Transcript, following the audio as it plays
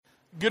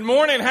Good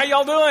morning. How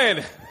y'all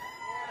doing?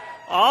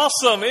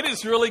 Awesome. It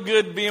is really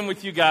good being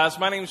with you guys.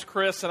 My name's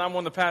Chris, and I'm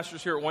one of the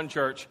pastors here at One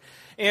Church.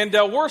 And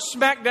we're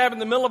smack dab in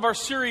the middle of our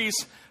series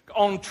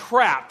on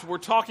Trapped. We're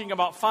talking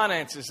about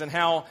finances and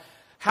how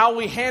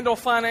we handle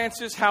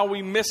finances, how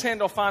we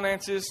mishandle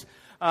finances.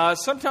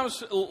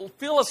 Sometimes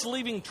feel us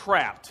leaving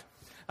trapped.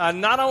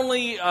 Not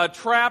only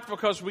trapped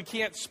because we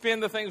can't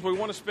spend the things we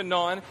want to spend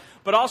on,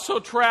 but also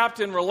trapped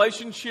in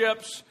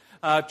relationships,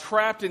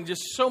 trapped in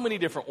just so many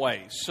different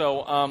ways.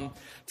 So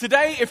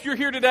today, if you're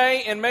here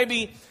today and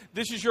maybe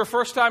this is your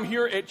first time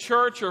here at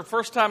church or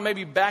first time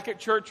maybe back at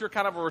church, you're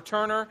kind of a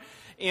returner.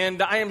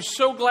 And I am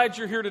so glad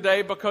you're here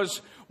today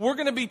because we're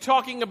going to be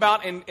talking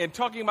about and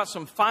talking about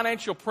some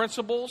financial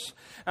principles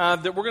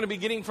that we're going to be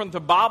getting from the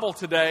Bible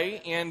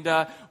today. And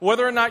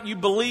whether or not you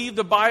believe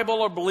the Bible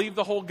or believe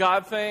the whole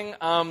God thing,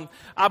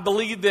 I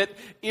believe that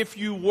if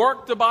you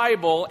work the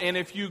Bible and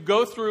if you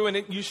go through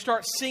and you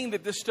start seeing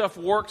that this stuff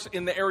works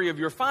in the area of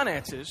your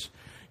finances,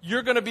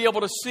 you're going to be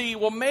able to see,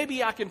 well,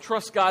 maybe I can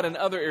trust God in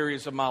other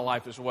areas of my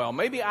life as well.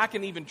 Maybe I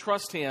can even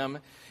trust Him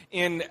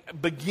in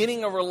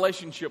beginning a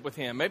relationship with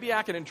Him. Maybe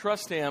I can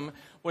entrust Him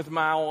with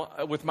my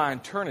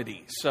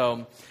eternity.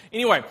 So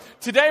anyway,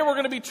 today we're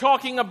going to be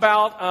talking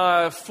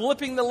about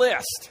flipping the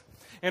list.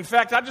 In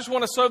fact, I just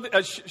want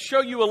to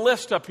show you a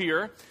list up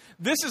here.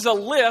 This is a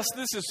list.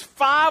 This is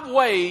 5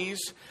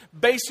 ways,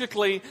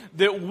 basically,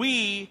 that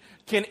we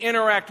can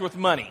interact with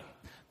money.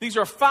 These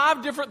are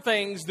 5 different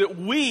things that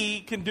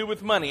we can do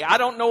with money. I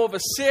don't know of a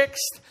 6th.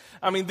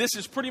 I mean, this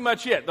is pretty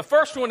much it. The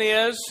first one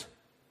is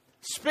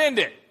spend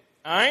it.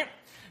 All right?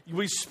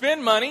 We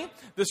spend money.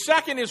 The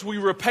second is we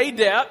repay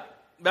debt.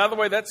 By the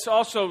way, that's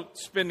also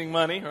spending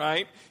money,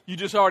 right? You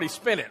just already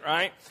spent it,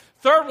 right?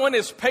 Third one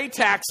is pay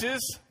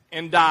taxes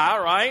and die,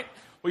 right?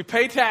 We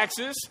pay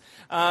taxes.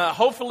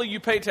 Hopefully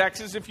you pay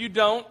taxes. If you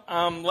don't,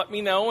 let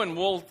me know and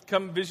we'll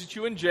come visit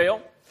you in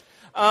jail.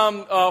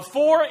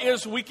 4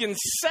 is we can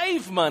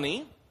save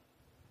money.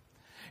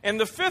 And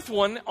the 5th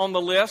one on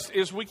the list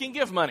is we can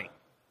give money.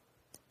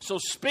 So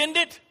spend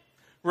it,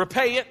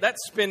 repay it, that's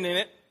spending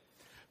it.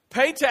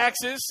 Pay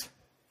taxes,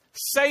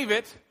 save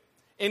it,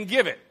 and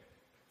give it.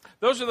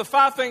 Those are the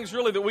 5 things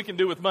really that we can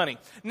do with money.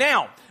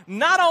 Now,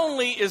 not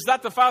only is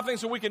that the 5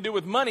 things that we can do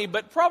with money,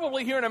 but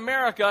probably here in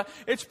America,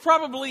 it's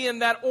probably in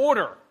that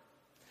order.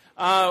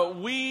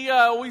 We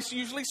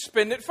usually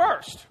spend it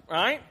first,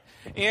 right?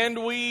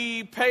 And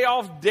we pay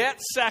off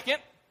debt second.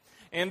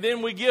 And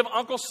then we give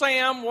Uncle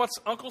Sam what's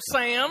Uncle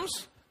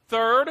Sam's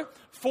third.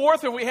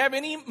 4th, if we have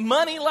any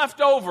money left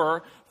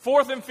over,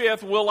 4th and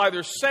 5th, we'll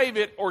either save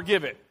it or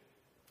give it.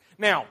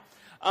 Now,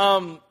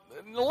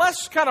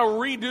 let's kind of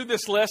redo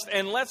this list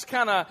and let's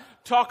kind of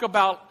talk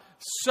about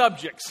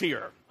subjects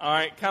here. All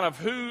right, kind of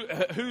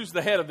who's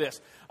the head of this.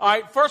 All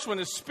right, first one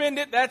is spend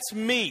it. That's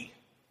me.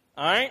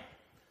 All right,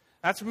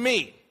 that's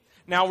me.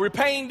 Now,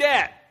 repaying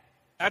debt.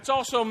 That's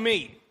also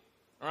me.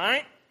 All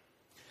right,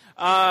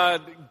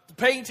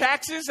 paying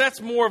taxes. That's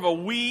more of a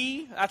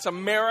we. That's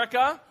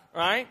America.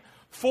 Right.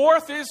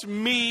 4th is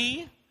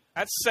me.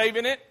 That's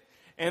saving it.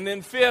 And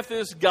then 5th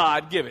is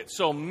God, give it.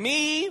 So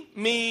me,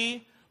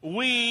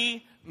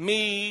 we,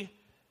 me,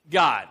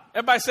 God.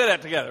 Everybody say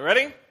that together.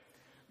 Ready?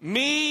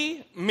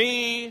 Me,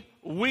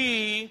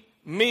 we,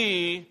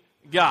 me,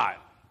 God.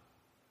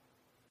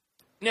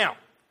 Now,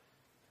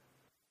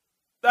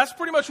 that's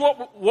pretty much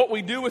what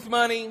we do with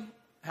money,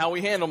 how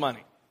we handle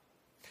money.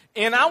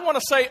 And I want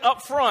to say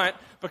up front,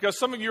 because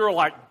some of you are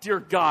like, dear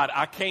God,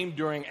 I came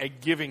during a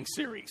giving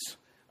series.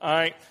 All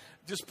right?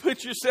 Just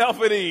put yourself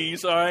at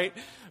ease, all right?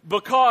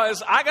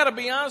 Because I got to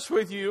be honest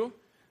with you,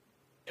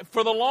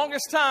 for the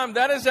longest time,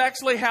 that is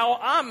actually how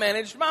I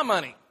managed my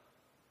money.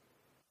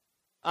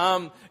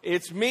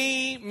 It's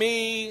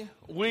me,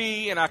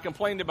 we, and I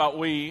complained about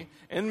we,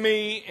 and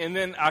me, and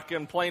then I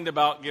complained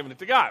about giving it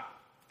to God.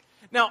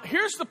 Now,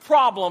 here's the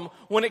problem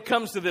when it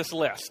comes to this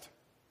list.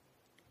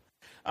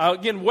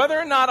 Again, whether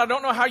or not, I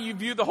don't know how you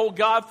view the whole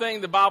God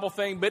thing, the Bible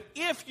thing, but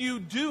if you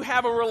do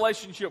have a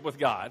relationship with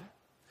God,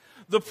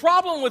 the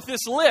problem with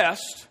this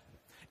list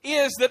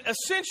is that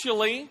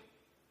essentially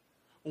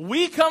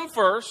we come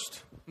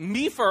first,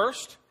 me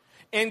first,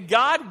 and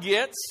God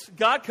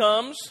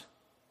comes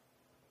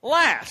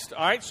last.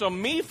 All right, so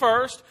me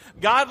first,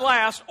 God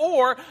last,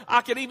 or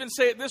I could even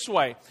say it this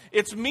way.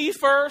 It's me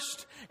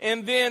first,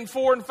 and then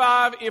 4 and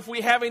 5, if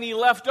we have any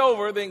left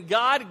over, then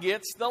God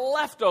gets the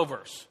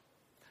leftovers.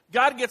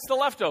 God gets the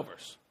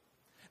leftovers.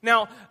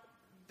 Now,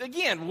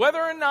 again,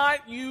 whether or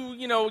not you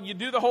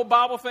do the whole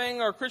Bible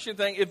thing or Christian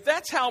thing, if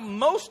that's how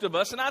most of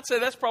us, and I'd say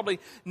that's probably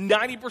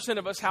 90%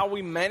 of us, how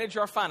we manage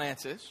our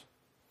finances,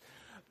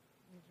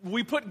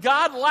 we put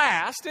God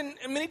last, and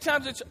many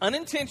times it's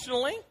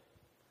unintentionally,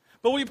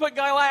 but we put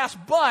God last.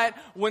 But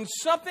when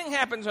something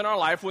happens in our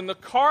life, when the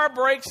car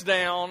breaks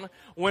down,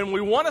 when we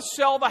want to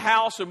sell the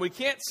house and we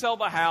can't sell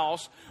the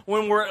house,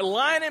 when we're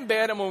lying in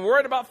bed and we're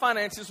worried about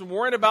finances and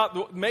worried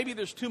about maybe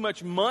there's too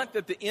much month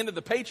at the end of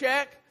the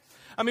paycheck,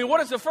 I mean,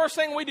 what is the first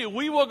thing we do?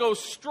 We will go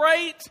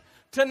straight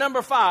to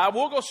number 5.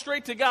 We'll go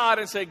straight to God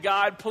and say,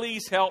 God,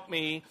 please help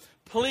me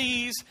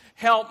Please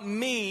help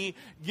me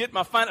get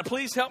my finance.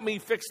 Please help me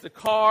fix the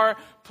car.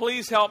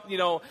 Please help me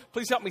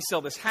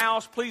sell this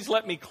house. Please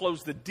let me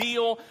close the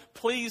deal.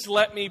 Please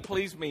let me,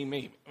 please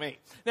me.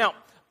 Now,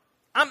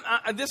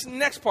 this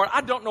next part,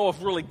 I don't know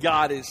if really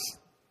God is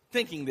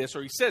thinking this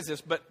or he says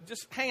this, but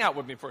just hang out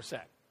with me for a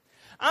sec.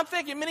 I'm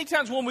thinking many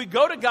times when we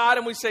go to God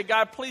and we say,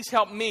 God, please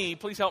help me,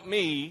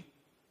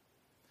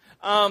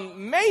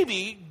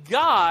 maybe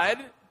God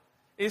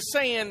is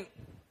saying,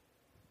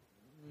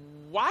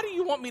 why do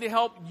you want me to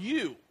help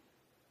you?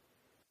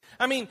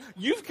 I mean,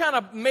 you've kind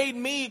of made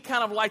me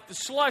kind of like the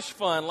slush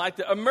fund, like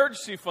the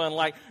emergency fund,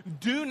 like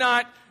do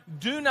not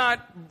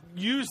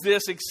use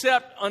this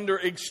except under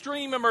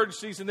extreme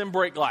emergencies and then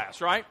break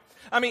glass, right?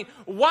 I mean,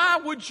 why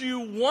would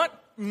you want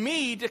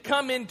me to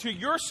come into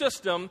your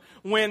system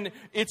when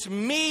it's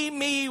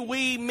me,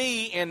 we,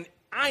 me, and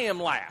I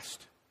am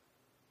last?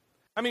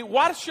 I mean,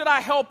 why should I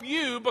help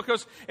you?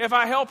 Because if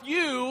I help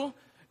you,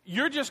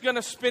 you're just going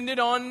to spend it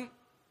on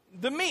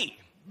the me,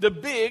 the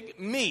big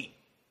me.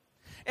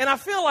 And I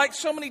feel like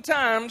so many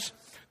times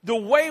the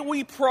way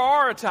we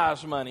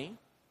prioritize money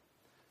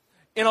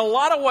in a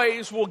lot of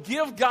ways will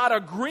give God a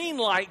green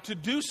light to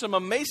do some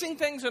amazing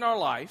things in our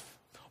life,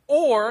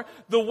 or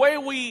the way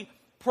we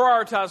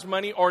prioritize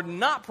money or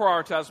not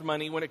prioritize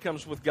money when it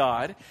comes with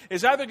God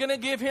is either going to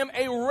give him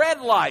a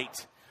red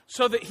light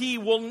so that he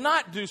will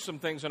not do some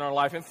things in our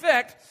life. In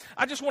fact,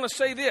 I just want to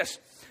say this,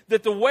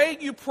 that the way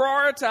you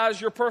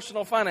prioritize your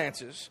personal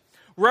finances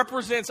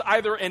represents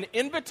either an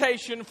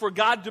invitation for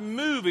God to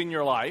move in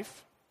your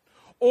life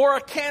or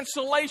a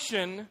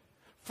cancellation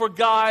for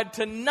God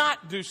to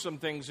not do some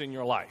things in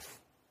your life.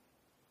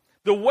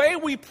 The way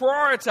we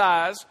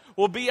prioritize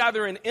will be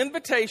either an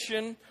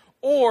invitation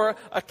or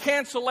a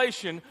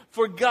cancellation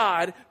for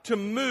God to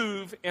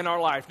move in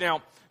our life.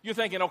 Now, you're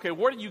thinking, okay,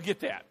 where did you get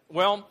that?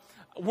 Well,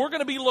 we're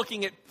going to be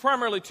looking at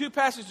primarily two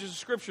passages of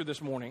Scripture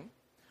this morning.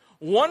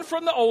 One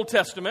from the Old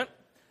Testament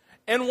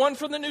and one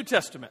from the New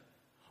Testament.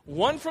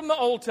 One from the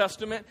Old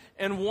Testament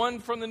and one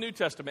from the New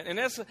Testament. And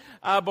that's,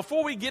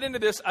 before we get into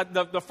this,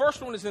 the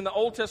first one is in the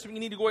Old Testament.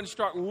 You need to go ahead and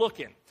start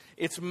looking.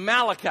 It's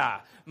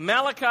Malachi.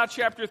 Malachi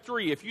chapter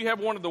 3. If you have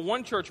one of the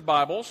One Church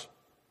Bibles,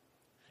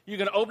 you're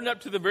going to open it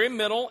up to the very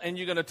middle and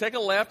you're going to take a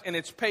left, and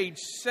it's page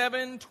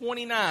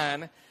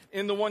 729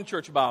 in the One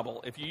Church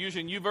Bible. If you're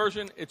using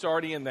YouVersion, it's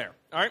already in there.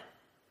 All right?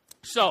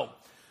 So,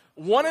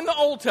 one in the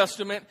Old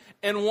Testament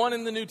and one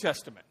in the New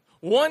Testament.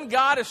 One,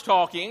 God is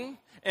talking,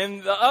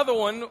 and the other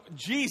one,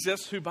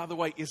 Jesus, who, by the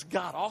way, is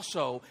God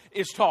also,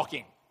 is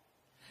talking.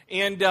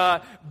 And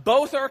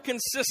both are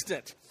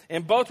consistent,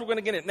 and both we're going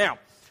to get it. Now,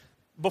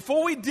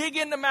 before we dig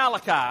into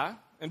Malachi,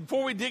 and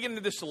before we dig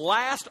into this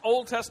last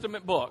Old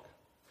Testament book,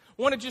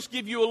 I want to just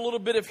give you a little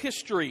bit of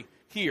history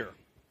here.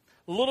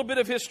 A little bit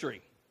of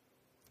history.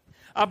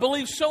 I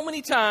believe so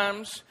many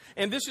times,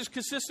 and this is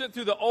consistent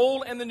through the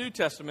Old and the New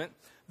Testament,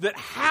 that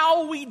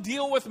how we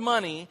deal with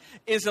money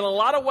is in a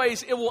lot of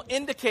ways, it will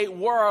indicate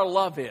where our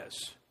love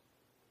is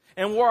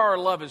and where our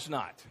love is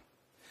not.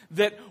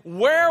 That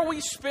where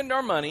we spend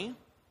our money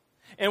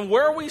and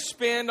where we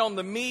spend on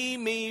the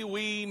me,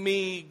 we,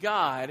 me,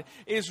 God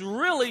is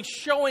really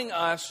showing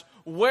us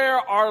where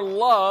our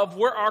love,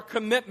 where our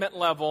commitment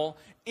level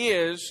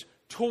is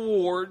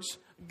towards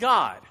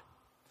God.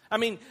 I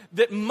mean,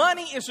 that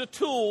money is a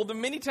tool that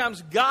many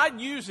times God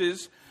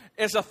uses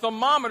as a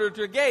thermometer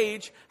to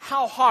gauge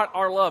how hot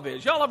our love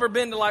is. Y'all ever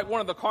been to like one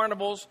of the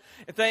carnivals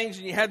and things,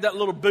 and you had that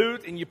little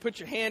booth and you put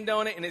your hand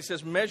on it and it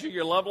says measure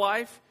your love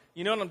life?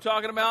 You know what I'm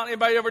talking about?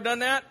 Anybody ever done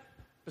that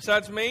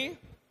besides me?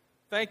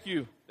 Thank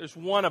you. There's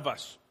one of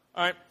us.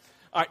 All right.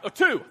 All right. Oh,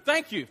 two.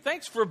 Thank you.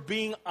 Thanks for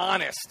being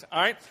honest. All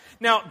right.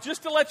 Now,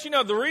 just to let you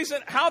know, the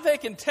reason how they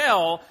can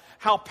tell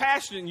how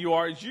passionate you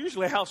are is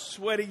usually how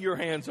sweaty your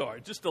hands are.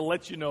 Just to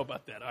let you know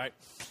about that. All right.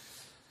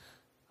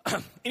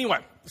 Anyway,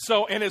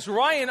 so, and as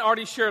Ryan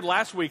already shared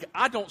last week,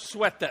 I don't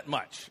sweat that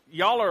much.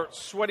 Y'all are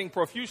sweating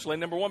profusely.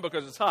 Number one,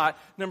 because it's hot.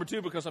 Number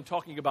two, because I'm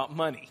talking about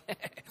money.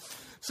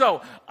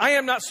 So, I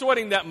am not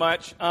sweating that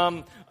much.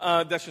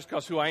 That's just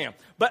because who I am.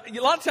 But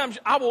a lot of times,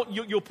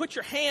 you'll put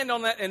your hand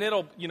on that and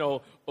it'll,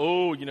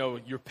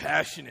 you're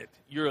passionate.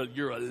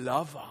 You're a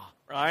lover,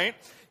 right?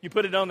 You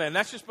put it on there, and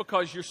that's just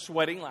because you're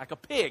sweating like a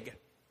pig.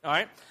 All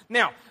right.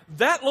 Now,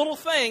 that little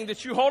thing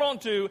that you hold on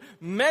to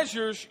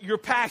measures your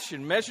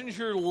passion, measures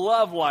your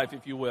love life,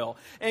 if you will.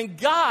 And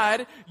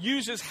God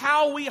uses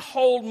how we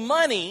hold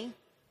money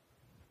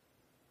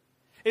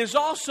is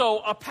also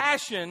a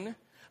passion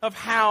of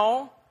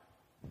how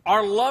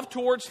our love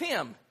towards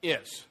Him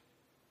is.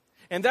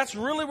 And that's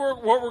really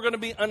what we're going to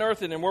be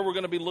unearthing and where we're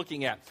going to be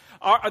looking at.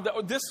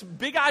 This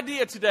big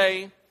idea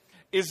today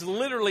is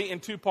literally in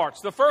two parts.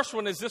 The first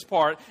one is this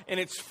part, and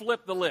it's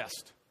flip the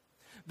list.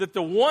 That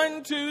the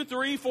 1, 2,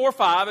 3, 4,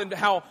 5, and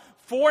how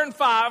 4 and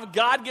 5,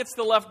 God gets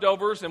the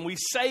leftovers, and we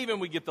save and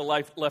we get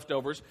the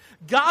leftovers.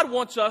 God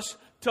wants us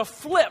to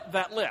flip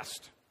that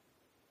list.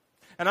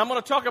 And I'm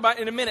going to talk about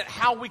in a minute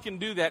how we can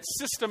do that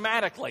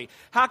systematically.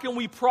 How can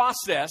we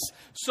process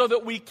so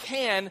that we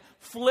can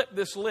flip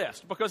this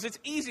list? Because it's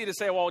easy to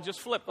say, well, just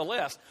flip the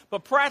list.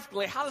 But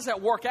practically, how does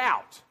that work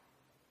out?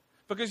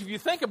 Because if you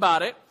think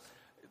about it,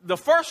 the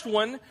first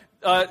one,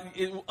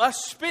 us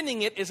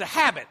spending it is a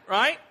habit,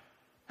 right?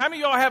 How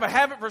many of y'all have a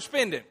habit for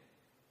spending?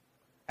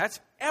 That's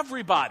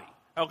everybody,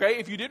 okay?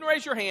 If you didn't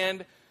raise your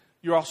hand,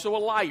 you're also a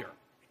liar,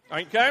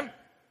 okay?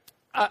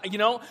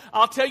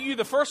 I'll tell you,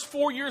 the first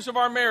 4 years of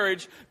our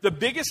marriage, the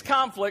biggest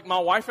conflict my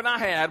wife and I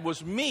had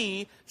was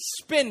me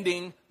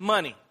spending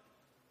money,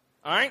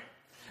 all right?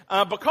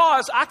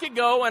 Because I could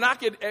go and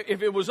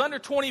if it was under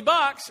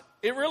 $20,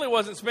 it really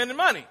wasn't spending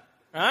money.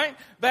 All right,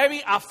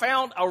 baby, I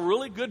found a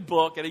really good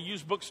book at a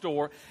used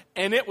bookstore,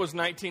 and it was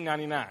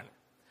 $19.99.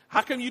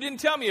 How come you didn't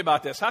tell me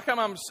about this? How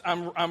come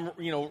I'm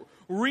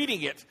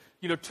reading it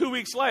 2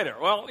 weeks later?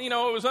 Well,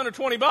 it was under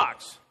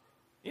 $20.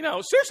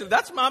 Seriously,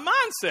 that's my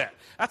mindset.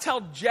 That's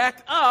how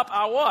jacked up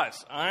I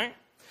was. All right,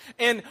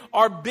 and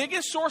our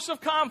biggest source of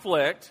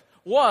conflict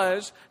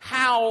was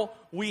how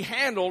we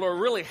handled, or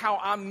really how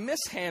I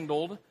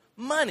mishandled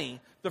money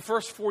the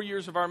first 4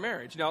 years of our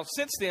marriage. Now,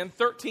 since then,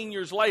 17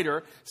 years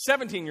later,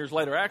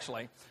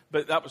 actually,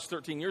 but that was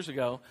 13 years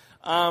ago,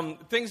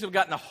 things have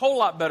gotten a whole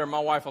lot better, my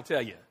wife will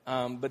tell you.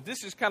 But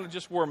this is kind of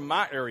just where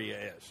my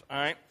area is, all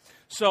right?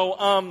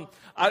 So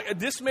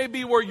this may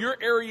be where your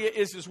area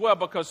is as well,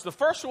 because the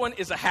first one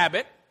is a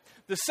habit.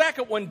 The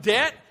second one,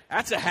 debt,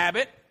 that's a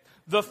habit.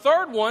 The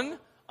third one,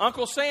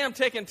 Uncle Sam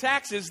taking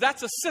taxes,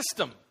 that's a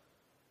system,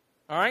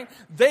 all right?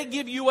 They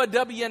give you a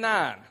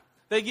W-9.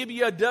 They give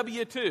you a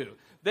W-2.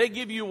 They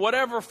give you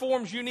whatever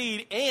forms you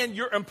need, and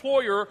your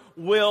employer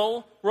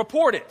will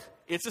report it.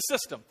 It's a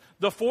system.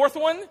 The fourth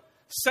one,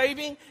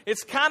 saving,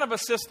 it's kind of a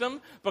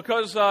system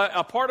because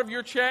a part of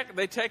your check,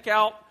 they take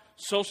out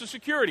Social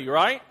Security,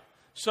 right?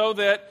 So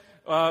that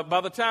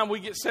by the time we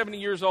get 70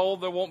 years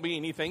old, there won't be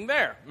anything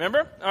there.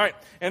 Remember? All right.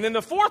 And then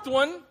the fifth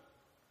one,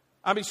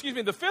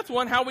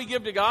 how we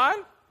give to God,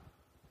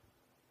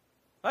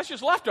 that's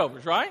just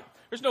leftovers, right?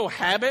 There's no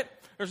habit.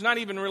 There's not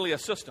even really a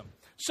system.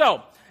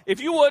 So, if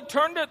you would,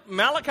 turn to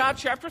Malachi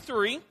chapter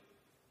 3,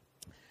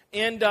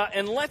 and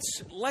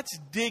let's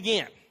dig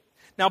in.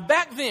 Now,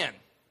 back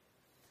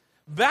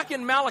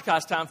in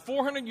Malachi's time,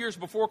 400 years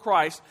before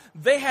Christ,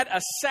 they had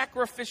a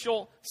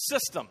sacrificial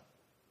system.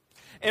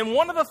 And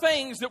one of the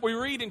things that we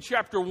read in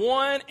chapter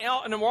 1,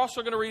 and then we're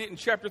also going to read it in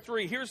chapter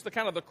 3, here's the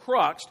kind of the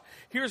crux,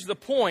 here's the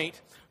point,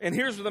 and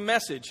here's the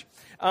message,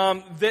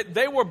 that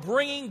they were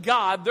bringing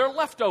God their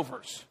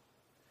leftovers.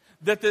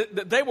 That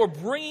they were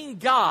bringing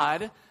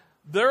God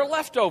their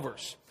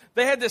leftovers.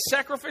 They had this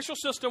sacrificial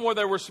system where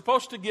they were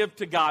supposed to give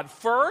to God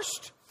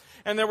first,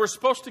 and they were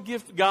supposed to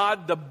give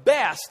God the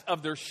best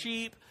of their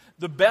sheep,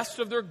 the best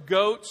of their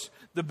goats,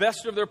 the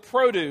best of their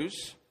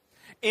produce,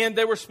 and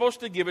they were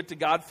supposed to give it to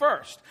God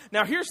first.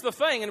 Now, here's the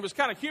thing, and it was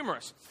kind of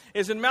humorous,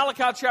 is in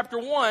Malachi chapter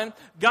 1,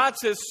 God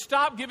says,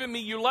 stop giving me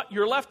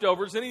your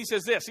leftovers, and then he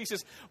says this, he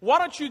says, why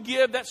don't you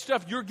give that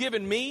stuff you're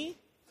giving me,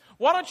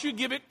 why don't you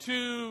give it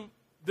to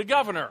the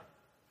governor?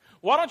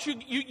 Why don't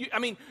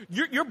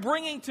you're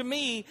bringing to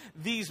me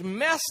these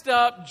messed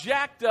up,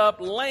 jacked up,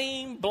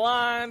 lame,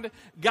 blind,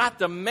 got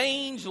the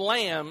mange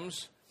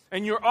lambs,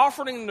 and you're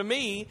offering them to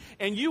me,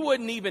 and you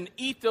wouldn't even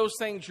eat those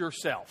things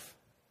yourself.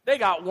 They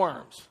got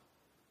worms,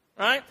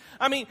 right?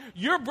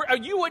 You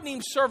wouldn't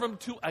even serve them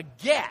to a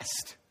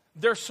guest.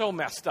 They're so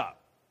messed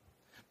up.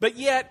 But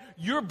yet,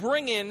 you're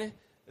bringing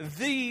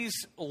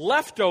these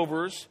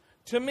leftovers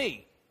to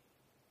me.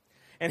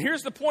 And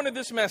here's the point of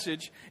this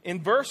message in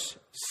verse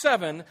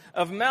 7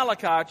 of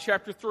Malachi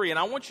chapter 3. And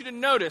I want you to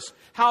notice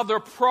how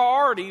their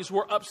priorities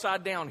were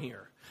upside down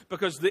here.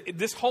 Because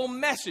this whole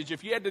message,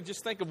 if you had to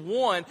just think of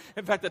one,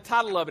 in fact, the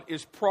title of it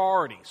is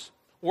Priorities.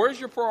 Where's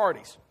your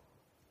priorities?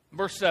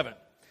 Verse 7.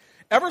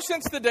 Ever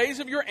since the days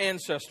of your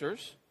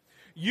ancestors,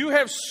 you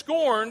have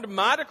scorned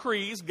my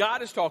decrees,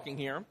 God is talking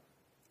here,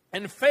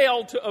 and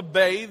failed to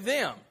obey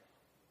them.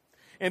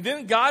 And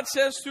then God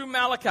says through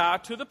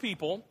Malachi to the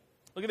people,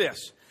 look at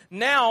this.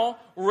 Now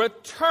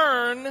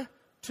return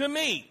to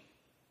me.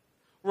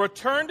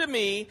 Return to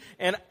me,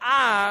 and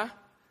I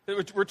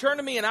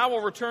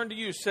will return to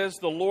you, says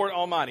the Lord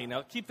Almighty.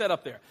 Now keep that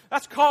up there.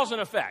 That's cause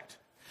and effect.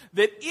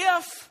 That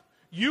if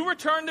you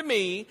return to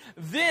me,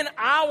 then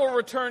I will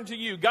return to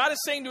you. God is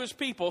saying to his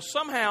people,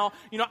 somehow,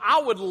 I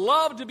would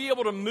love to be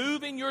able to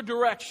move in your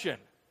direction,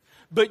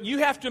 but you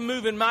have to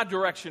move in my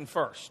direction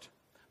first.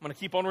 I'm going to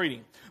keep on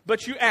reading.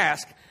 But you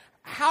ask,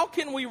 how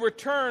can we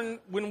return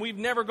when we've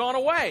never gone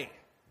away?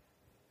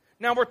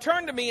 Now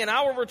return to me, and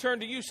I will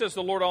return to you, says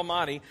the Lord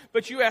Almighty.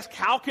 But you ask,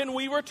 how can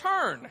we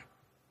return?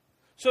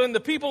 So then the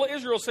people of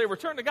Israel say,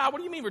 return to God. What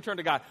do you mean return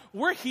to God?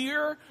 We're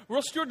here.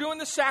 We're still doing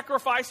the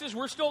sacrifices.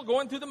 We're still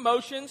going through the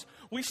motions.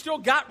 We still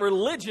got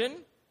religion,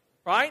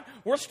 right?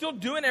 We're still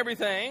doing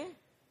everything.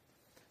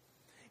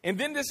 And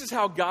then this is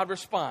how God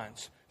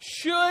responds.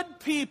 Should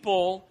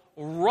people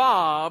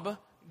rob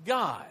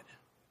God?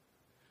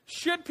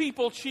 Should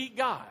people cheat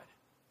God?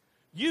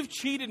 You've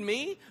cheated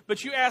me,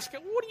 but you ask,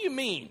 what do you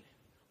mean?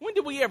 When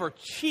did we ever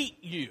cheat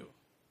you?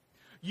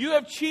 You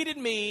have cheated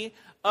me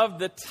of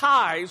the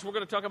tithes. We're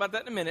going to talk about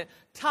that in a minute.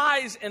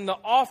 Tithes and the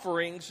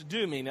offerings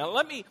due me. Now,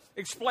 let me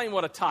explain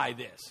what a tithe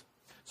is.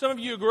 Some of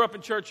you who grew up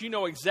in church, you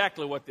know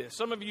exactly what this is.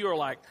 Some of you are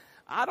like,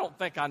 I don't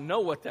think I know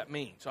what that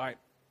means. All right.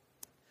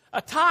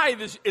 A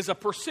tithe is a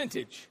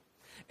percentage,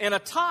 and a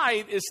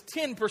tithe is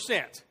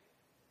 10%.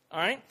 All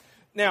right.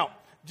 Now,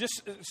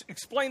 just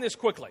explain this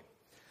quickly.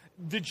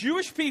 The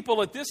Jewish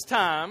people at this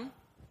time,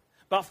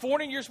 about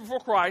 40 years before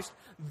Christ,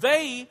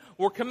 they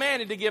were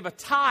commanded to give a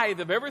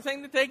tithe of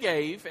everything that they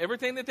gave,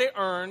 everything that they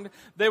earned.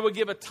 They would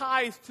give a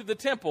tithe to the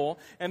temple,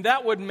 and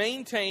that would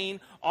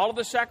maintain all of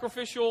the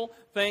sacrificial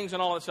things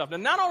and all that stuff. Now,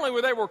 not only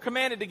were they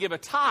commanded to give a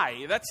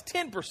tithe, that's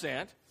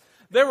 10%,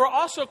 they were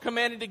also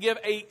commanded to give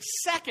a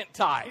second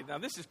tithe. Now,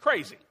 this is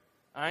crazy.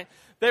 All right?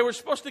 They were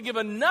supposed to give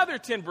another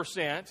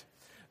 10%,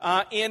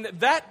 and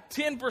that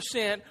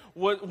 10%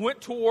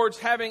 went towards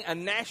having a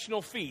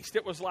national feast.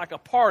 It was like a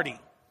party.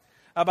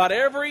 About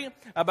every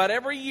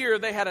year,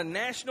 they had a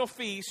national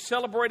feast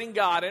celebrating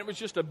God, and it was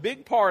just a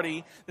big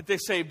party that they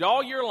saved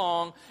all year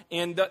long,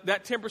 and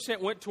that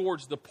 10% went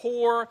towards the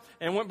poor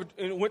and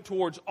went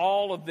towards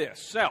all of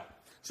this.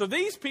 So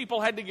these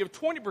people had to give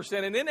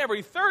 20%, and then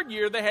every third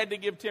year, they had to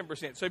give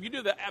 10%. So if you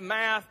do the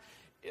math,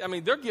 I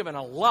mean, they're giving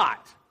a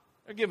lot.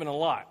 They're giving a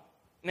lot.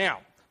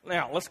 Now,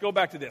 let's go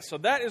back to this. So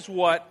that is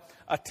what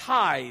a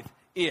tithe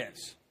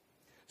is.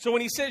 So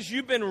when he says,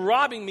 you've been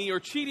robbing me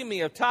or cheating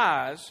me of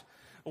tithes,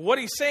 what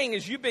he's saying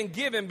is you've been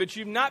given, but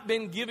you've not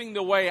been giving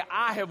the way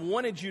I have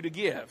wanted you to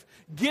give.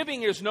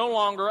 Giving is no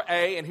longer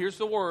and here's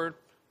the word,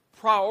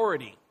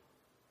 priority.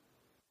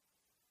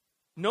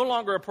 No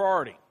longer a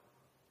priority.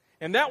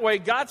 And that way,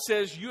 God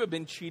says, you have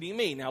been cheating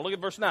me. Now, look at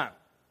verse 9.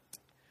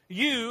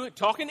 You,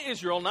 talking to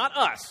Israel, not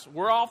us.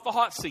 We're off the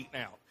hot seat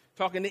now.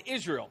 Talking to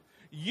Israel.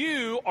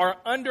 You are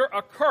under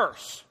a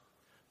curse,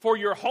 for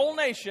your whole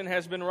nation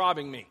has been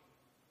robbing me.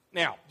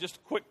 Now, just a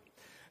quick.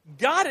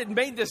 God had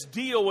made this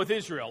deal with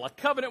Israel, a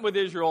covenant with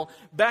Israel,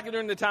 back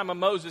during the time of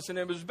Moses, and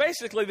it was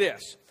basically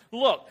this.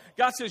 Look,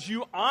 God says,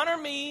 you honor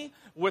me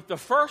with the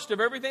first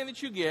of everything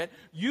that you get.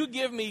 You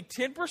give me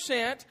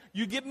 10%.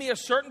 You give me a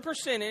certain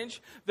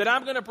percentage that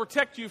I'm going to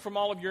protect you from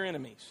all of your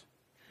enemies.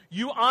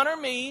 You honor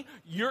me.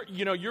 You're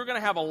going to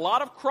have a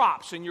lot of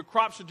crops, and your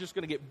crops are just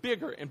going to get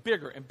bigger and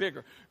bigger and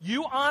bigger.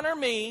 You honor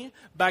me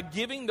by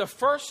giving the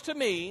first to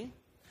me.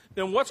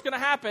 Then what's going to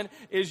happen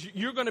is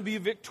you're going to be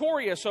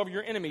victorious over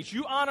your enemies.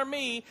 You honor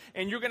me,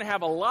 and you're going to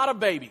have a lot of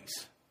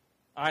babies,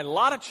 all right, a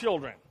lot of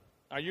children.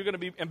 You're going to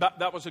be, and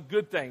that was a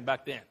good thing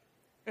back then.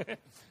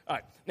 All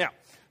right, now,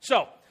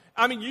 so,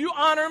 you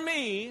honor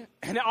me,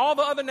 and all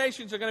the other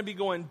nations are going to be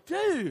going,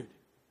 dude,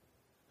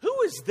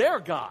 who is their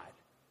God?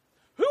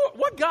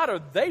 What God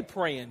are they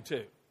praying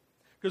to?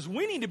 Because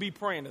we need to be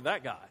praying to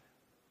that God.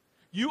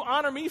 You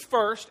honor me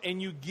first,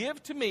 and you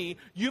give to me.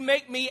 You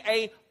make me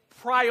a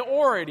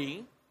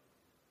priority.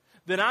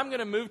 Then I'm going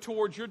to move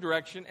towards your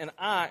direction, and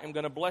I am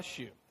going to bless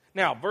you.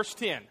 Now, verse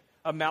 10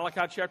 of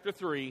Malachi chapter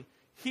 3,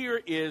 here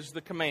is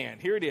the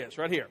command. Here it is,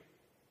 right here.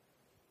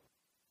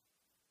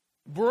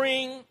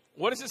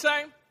 What does it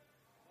say?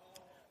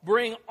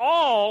 Bring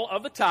all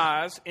of the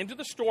tithes into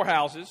the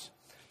storehouses,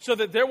 so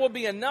that there will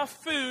be enough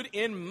food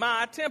in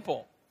my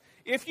temple.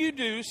 If you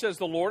do, says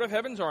the Lord of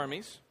heaven's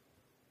armies,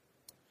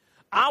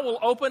 I will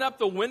open up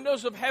the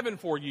windows of heaven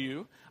for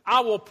you.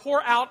 I will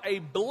pour out a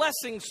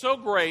blessing so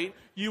great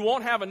you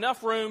won't have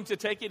enough room to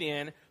take it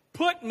in.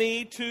 Put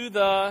me to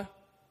the...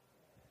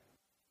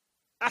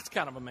 That's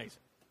kind of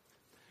amazing.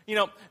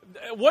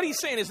 What he's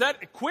saying is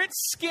that quit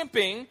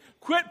skimping,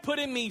 quit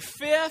putting me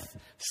 5th,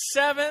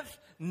 7th,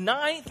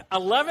 9th,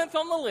 11th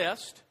on the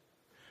list.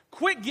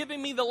 Quit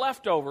giving me the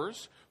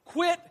leftovers.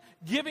 Quit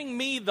giving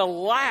me the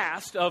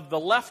last of the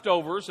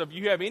leftovers. If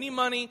you have any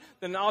money,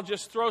 then I'll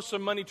just throw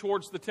some money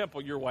towards the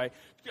temple your way.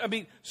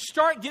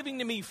 Start giving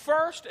to me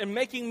first and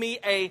making me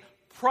a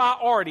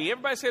priority.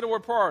 Everybody say the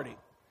word priority.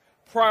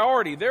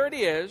 Priority. There it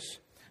is.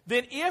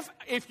 Then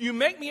if you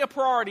make me a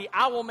priority,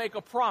 I will make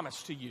a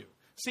promise to you.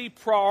 See,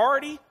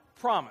 priority,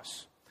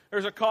 promise.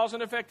 There's a cause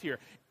and effect here.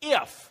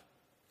 If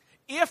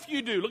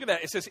you do, look at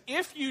that. It says,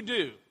 if you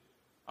do.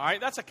 All right,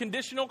 that's a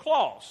conditional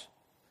clause.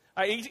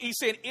 He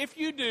said, if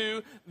you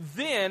do,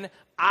 then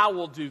I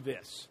will do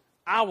this.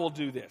 I will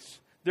do this.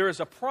 There is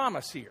a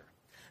promise here.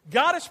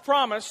 God has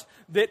promised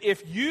that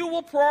if you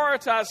will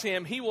prioritize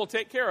Him, He will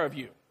take care of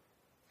you.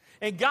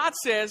 And God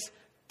says,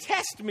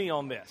 test me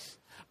on this.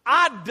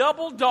 I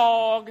double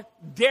dog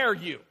dare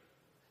you.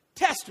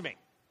 Test me.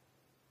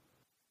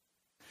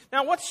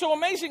 Now, what's so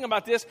amazing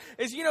about this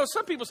is,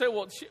 some people say,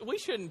 well, we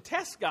shouldn't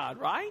test God,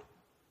 right?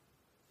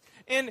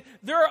 And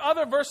there are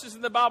other verses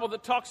in the Bible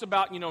that talks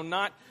about,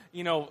 not,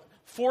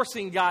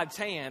 forcing God's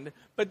hand.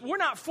 But we're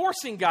not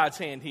forcing God's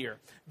hand here.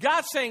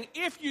 God's saying,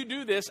 if you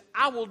do this,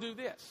 I will do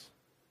this.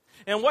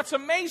 And what's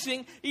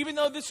amazing, even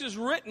though this is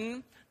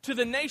written to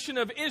the nation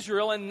of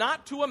Israel and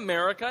not to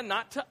America,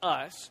 not to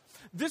us,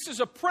 this is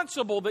a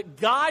principle that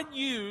God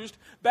used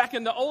back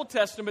in the Old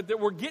Testament that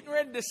we're getting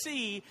ready to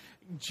see.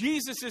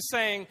 Jesus is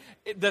saying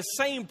the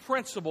same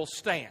principle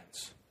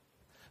stands.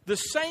 the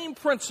same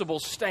principle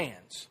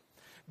stands.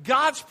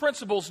 God's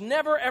principles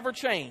never, ever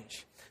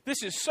change.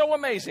 This is so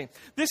amazing.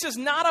 This is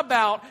not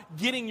about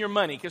getting your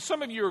money. Because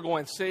some of you are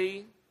going,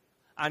 see,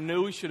 I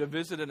knew we should have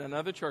visited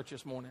another church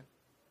this morning.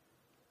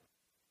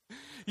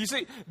 You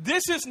see,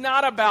 this is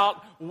not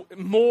about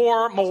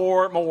more.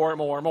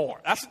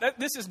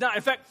 This is not,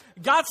 in fact,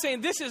 God's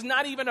saying this is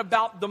not even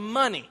about the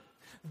money.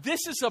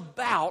 This is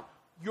about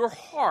your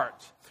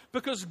heart.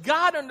 Because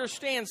God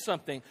understands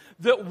something,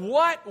 that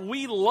what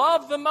we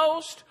love the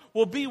most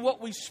will be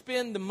what we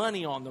spend the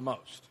money on the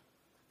most.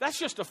 That's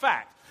just a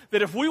fact.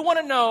 That if we want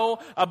to know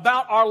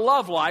about our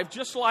love life,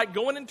 just like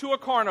going into a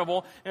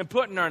carnival and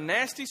putting our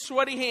nasty,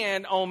 sweaty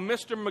hand on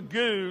Mr.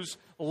 Magoo's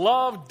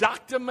love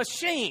doctor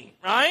machine,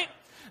 right?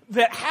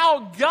 That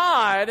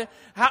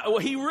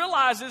he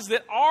realizes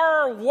that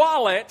our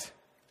wallet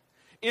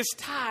is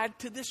tied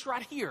to this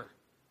right here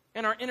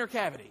in our inner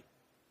cavity.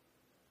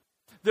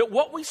 That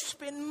what we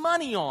spend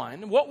money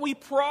on, what we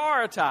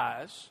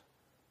prioritize,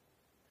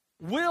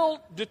 will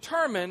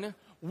determine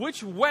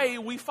which way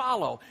we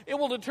follow. It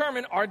will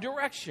determine our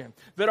direction.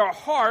 That our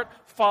heart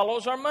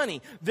follows our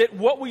money. That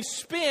what we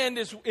spend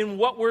is in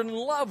what we're in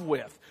love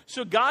with.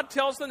 So God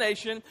tells the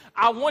nation,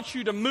 I want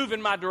you to move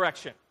in my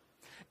direction.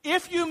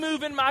 If you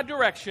move in my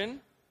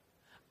direction,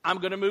 I'm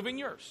going to move in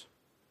yours.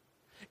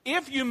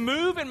 If you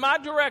move in my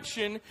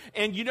direction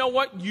and you know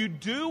what, you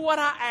do what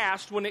I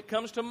asked when it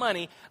comes to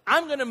money,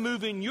 I'm going to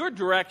move in your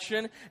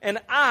direction and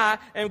I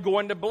am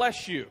going to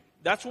bless you.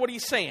 That's what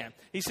he's saying.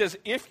 He says,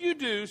 if you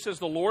do, says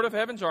the Lord of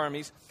heaven's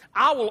armies,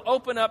 I will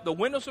open up the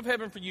windows of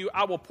heaven for you.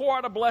 I will pour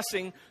out a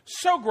blessing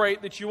so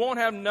great that you won't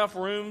have enough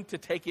room to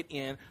take it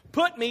in.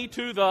 Put me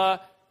to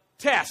the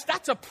test.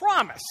 That's a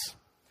promise.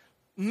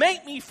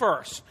 Make me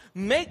first.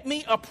 Make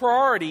me a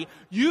priority.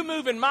 You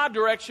move in my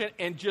direction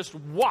and just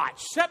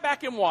watch. Sit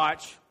back and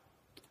watch.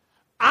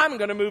 I'm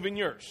going to move in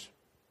yours.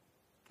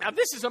 Now,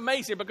 this is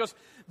amazing because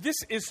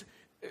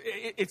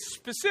it's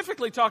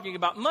specifically talking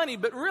about money,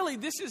 but really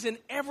this is in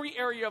every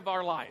area of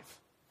our life.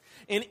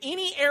 In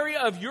any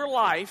area of your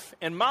life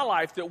and my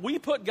life that we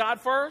put God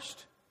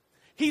first,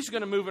 He's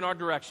going to move in our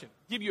direction.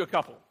 Give you a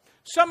couple.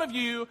 Some of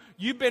you,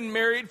 you've been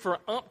married for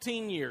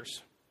umpteen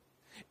years.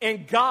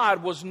 And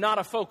God was not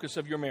a focus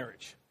of your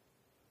marriage.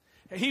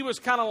 He was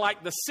kind of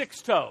like the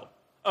sixth toe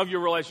of your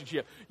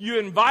relationship. You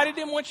invited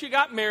him once you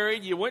got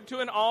married. You went to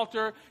an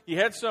altar. You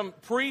had some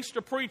priest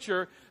or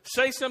preacher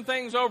say some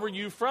things over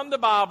you from the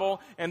Bible.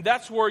 And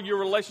that's where your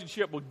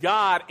relationship with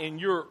God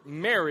and your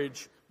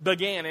marriage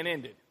began and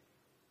ended.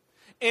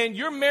 And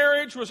your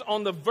marriage was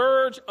on the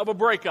verge of a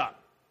breakup.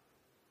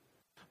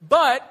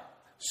 But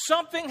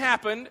something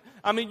happened.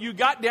 I mean, you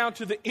got down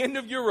to the end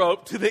of your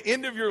rope, to the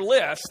end of your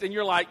list, and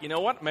you're like, you know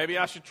what? Maybe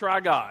I should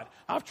try God.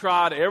 I've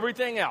tried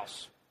everything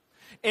else.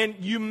 And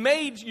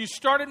you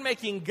started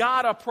making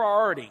God a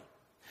priority.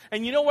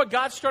 And you know what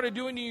God started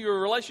doing to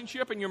your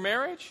relationship and your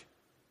marriage?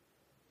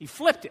 He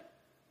flipped it.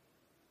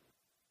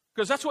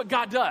 Because that's what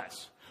God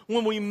does.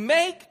 When we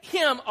make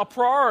Him a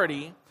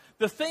priority,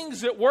 the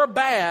things that were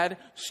bad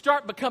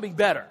start becoming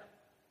better.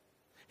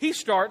 He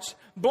starts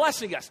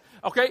blessing us,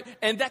 okay?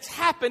 And that's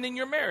happened in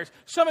your marriage.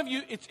 Some of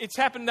you, it's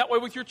happened that way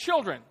with your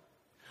children.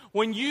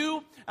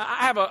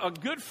 I have a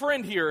good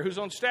friend here who's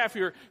on staff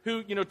here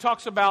who,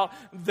 talks about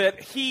that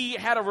he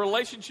had a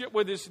relationship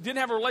didn't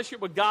have a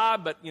relationship with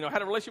God, but,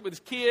 had a relationship with his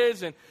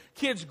kids, and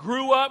kids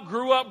grew up,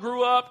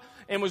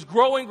 and was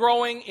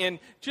growing, and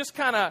just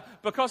kind of,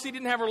 because he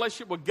didn't have a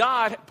relationship with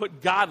God,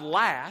 put God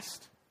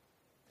last.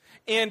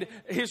 And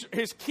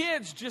his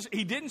kids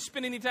he didn't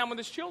spend any time with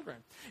his children.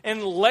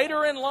 And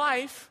later in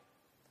life,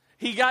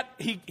 he got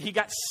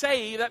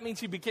saved. That means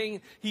he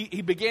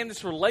began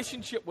this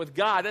relationship with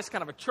God. That's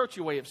kind of a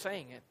churchy way of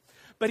saying it.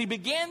 But he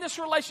began this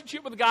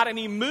relationship with God, and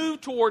he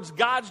moved towards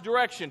God's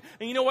direction.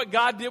 And you know what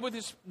God did with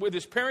his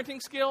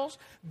parenting skills?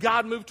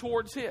 God moved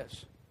towards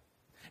his.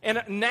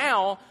 And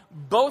now,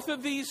 both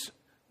of these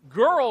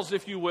girls,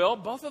 if you will,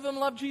 both of them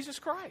love Jesus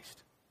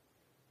Christ.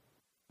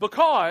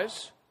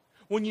 Because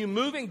when you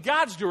move in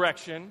God's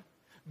direction,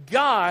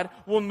 God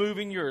will move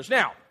in yours.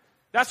 Now,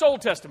 that's Old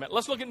Testament.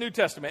 Let's look at New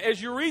Testament.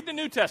 As you read the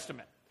New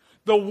Testament,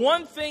 the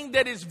one thing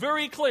that is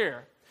very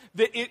clear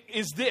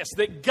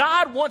that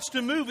God wants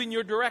to move in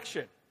your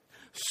direction.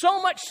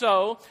 So much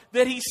so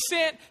that He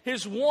sent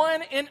His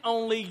one and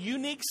only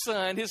unique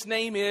Son. His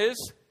name is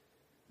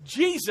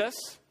Jesus.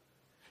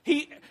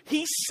 He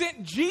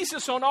sent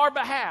Jesus on our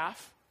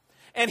behalf,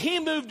 and He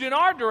moved in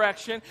our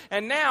direction,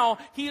 and now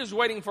He is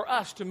waiting for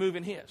us to move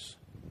in His.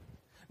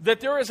 That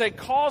there is a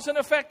cause and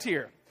effect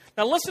here.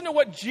 Now listen to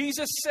what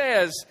Jesus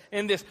says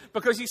in this,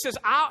 because He says,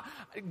 I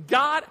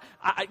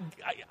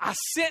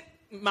sent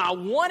my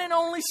one and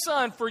only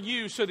Son for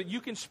you so that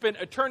you can spend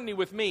eternity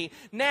with me.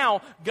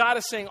 Now God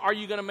is saying, are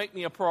you going to make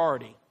me a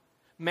priority?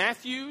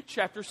 Matthew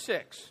chapter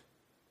 6.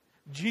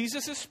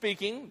 Jesus is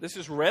speaking. This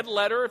is red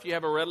letter if you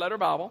have a red letter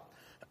Bible.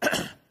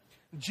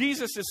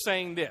 Jesus is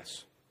saying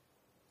this.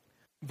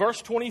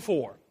 Verse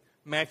 24,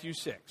 Matthew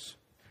 6.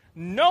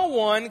 No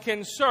one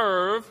can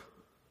serve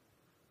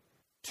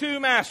two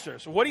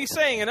masters. What he's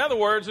saying, in other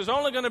words, there's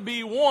only going to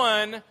be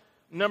one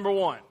number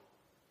one.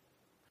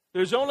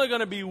 There's only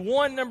going to be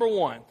one number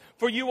one.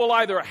 For you will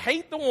either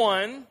hate the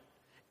one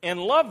and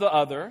love the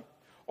other,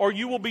 or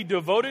you will be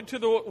devoted to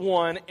the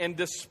one and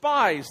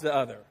despise the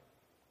other.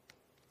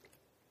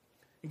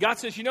 And God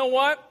says, you know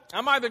what?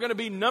 I'm either going to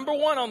be number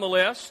one on the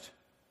list,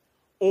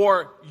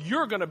 or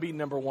you're going to be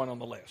number one on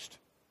the list.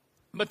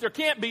 But there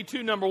can't be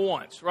two number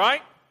ones,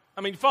 right?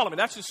 I mean, follow me.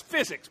 That's just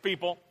physics,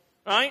 people,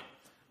 right?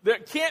 There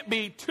can't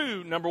be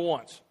two number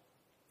ones.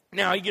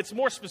 Now, he gets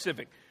more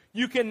specific.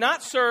 You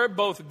cannot serve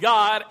both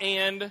God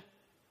and,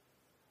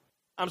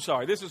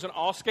 this is an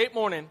all-skate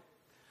morning.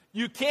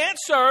 You can't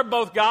serve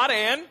both God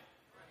and,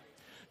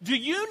 do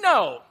you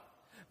know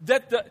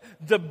that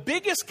the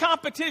biggest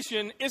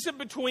competition isn't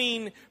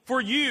between, for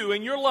you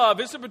and your love,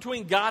 isn't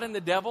between God and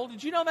the devil?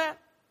 Did you know that?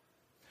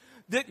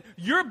 That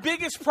your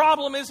biggest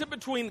problem isn't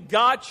between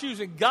God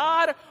choosing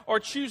God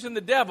or choosing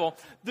the devil.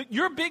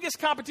 Your biggest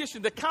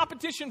competition, the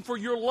competition for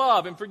your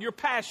love and for your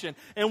passion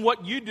and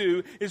what you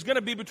do is going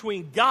to be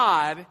between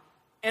God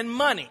and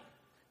money.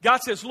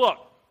 God says, look,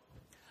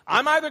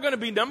 I'm either going to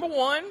be number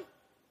one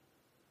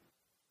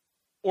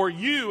or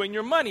you and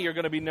your money are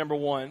going to be number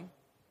one,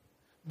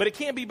 but it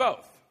can't be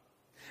both.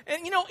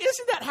 And,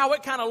 isn't that how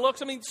it kind of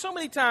looks? I mean, so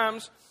many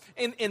times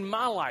in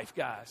my life,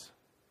 guys,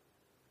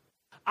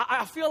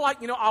 I feel like,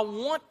 I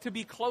want to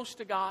be close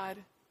to God.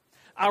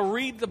 I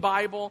read the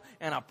Bible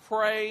and I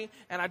pray,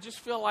 and I just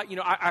feel like,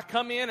 I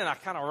come in and I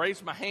kind of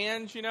raise my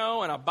hands, and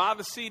I buy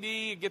the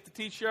CD, get the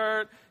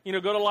T-shirt, go to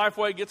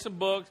Lifeway, get some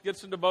books, get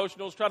some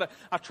devotionals,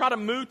 I try to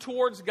move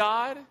towards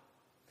God,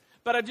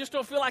 but I just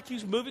don't feel like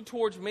He's moving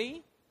towards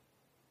me.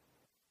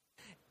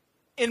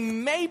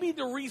 And maybe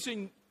the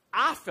reason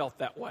I felt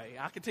that way,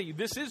 I can tell you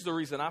this is the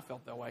reason I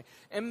felt that way,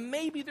 and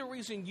maybe the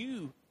reason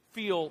you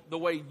feel the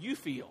way you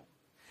feel,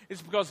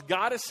 it's because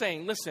God is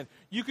saying, listen,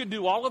 you can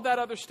do all of that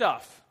other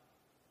stuff,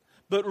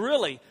 but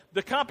really,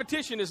 the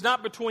competition is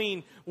not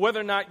between whether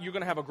or not you're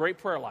going to have a great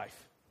prayer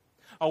life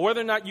or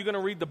whether or not you're going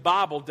to read the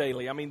Bible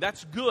daily. I mean,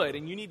 that's good,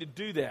 and you need to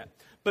do that.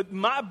 But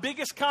my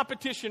biggest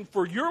competition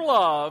for your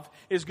love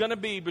is going to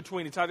be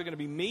between, it's either going to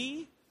be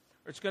me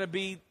or it's going to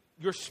be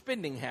your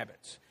spending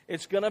habits.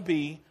 It's going to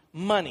be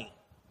money.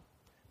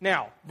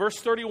 Now, verse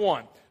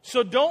 31.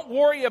 So don't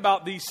worry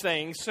about these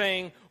things,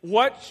 saying,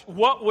 what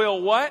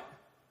will what?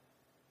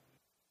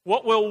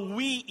 What will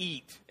we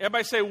eat?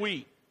 Everybody say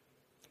we.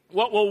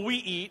 What will we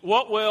eat?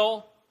 What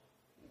will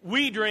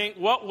we drink?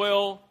 What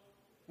will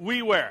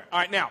we wear? All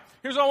right, now,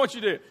 here's what I want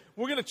you to do.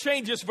 We're going to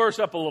change this verse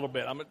up a little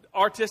bit. I'm an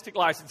artistic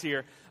license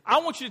here. I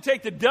want you to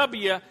take the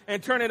W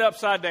and turn it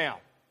upside down.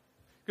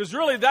 Because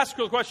really, that's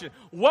the question.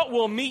 What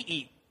will me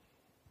eat?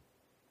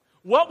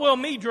 What will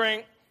me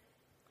drink?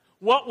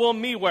 What will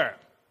me wear?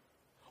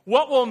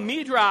 What will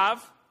me drive?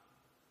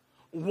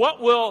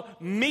 What will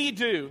me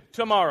do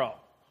tomorrow?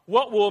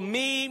 What will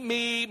me?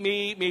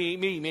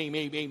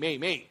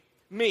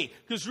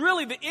 Because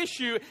really the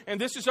issue,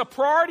 and this is a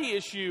priority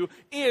issue,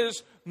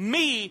 is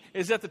me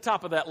is at the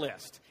top of that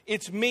list.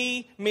 It's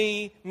me.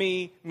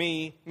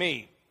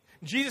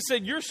 Jesus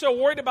said, you're so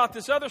worried about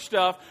this other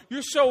stuff,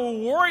 you're so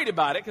worried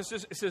about it, because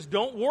it says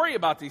don't worry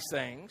about these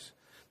things,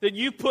 that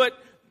you put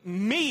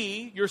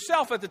me,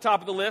 yourself, at the top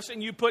of the list,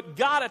 and you put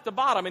God at the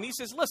bottom. And he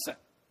says, listen,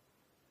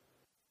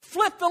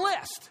 flip the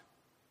list.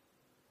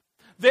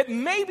 That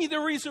maybe the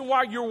reason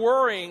why you're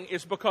worrying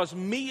is because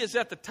me is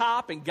at the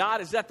top and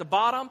God is at the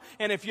bottom.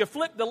 And if you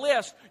flip the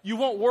list, you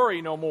won't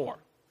worry no more.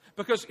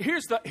 Because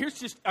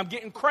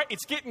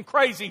it's getting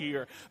crazy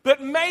here.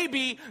 But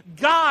maybe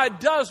God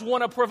does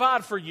want to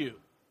provide for you.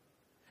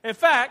 In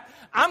fact,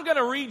 I'm going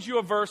to read you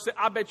a verse that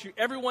I bet you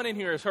everyone in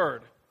here has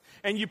heard.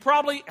 And you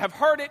probably have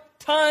heard it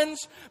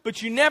tons,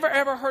 but you never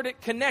ever heard it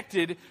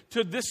connected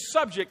to this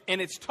subject.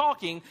 And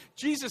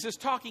Jesus is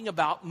talking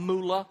about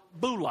mula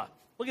bula.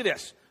 Look at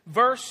this.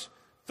 Verse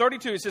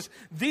 32, it says,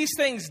 these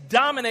things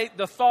dominate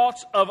the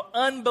thoughts of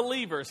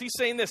unbelievers. He's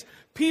saying this.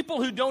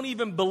 People who don't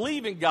even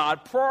believe in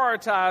God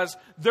prioritize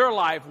their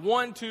life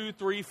 1, 2,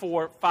 3,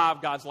 4,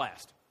 5 God's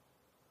last.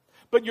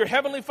 But your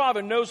heavenly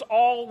Father knows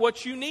all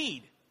what you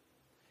need.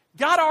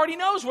 God already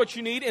knows what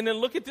you need. And then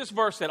look at this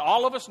verse that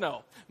all of us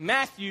know.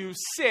 Matthew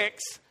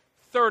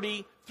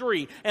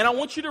 6:33. And I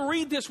want you to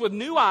read this with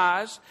new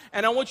eyes.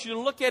 And I want you to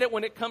look at it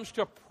when it comes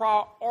to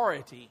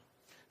priority.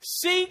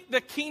 Seek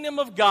the kingdom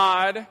of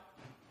God.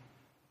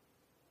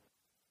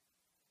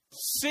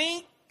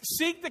 Seek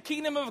the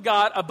kingdom of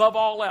God above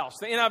all else.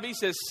 The NIV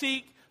says,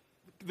 seek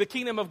the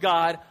kingdom of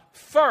God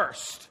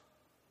first.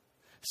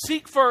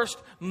 Seek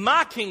first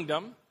my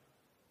kingdom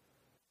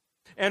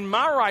and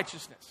my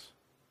righteousness.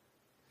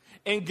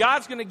 And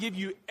God's going to give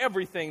you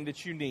everything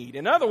that you need.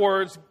 In other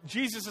words,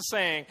 Jesus is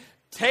saying,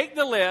 take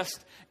the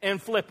list and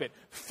flip it.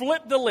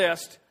 Flip the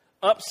list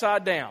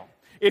upside down.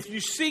 If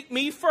you seek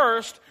me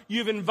first,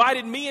 you've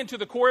invited me into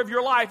the core of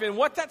your life. And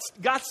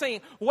God's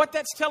saying, what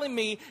that's telling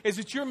me is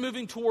that you're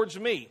moving towards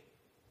me.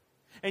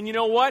 And you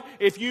know what?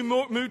 If you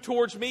move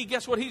towards me,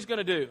 guess what He's going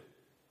to do?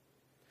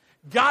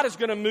 God is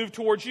going to move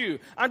towards you.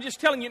 I'm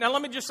just telling you. Now,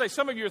 let me just say,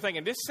 some of you are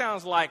thinking, this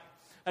sounds like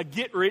a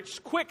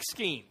get-rich-quick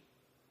scheme.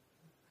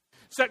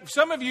 So,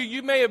 some of you,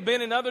 you may have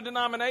been in other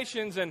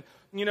denominations and,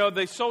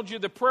 they sold you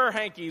the prayer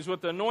hankies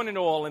with the anointing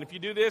oil. And if you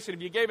do this, and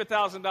if you gave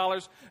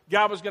 $1,000,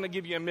 God was going to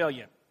give you $1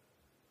 million.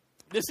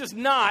 This is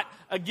not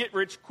a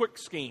get-rich-quick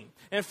scheme.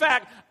 In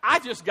fact, I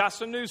just got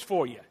some news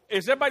for you.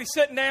 Is everybody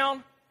sitting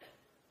down?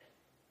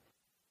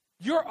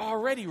 You're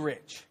already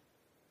rich.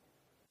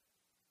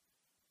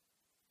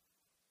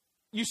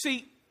 You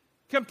see,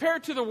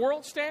 compared to the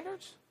world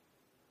standards,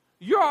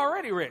 you're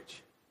already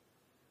rich.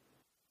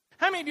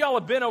 How many of y'all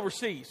have been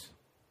overseas?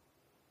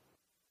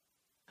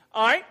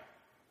 All right?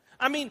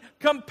 I mean,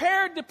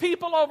 compared to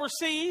people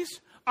overseas,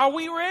 are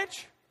we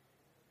rich?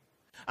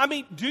 I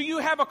mean, do you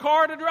have a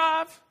car to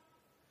drive?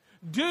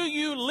 Do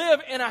you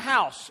live in a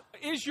house?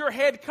 Is your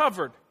head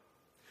covered?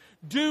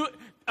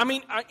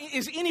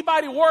 Is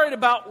anybody worried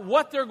about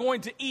what they're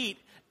going to eat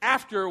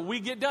after we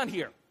get done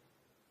here?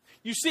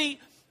 You see,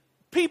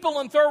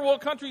 people in third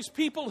world countries,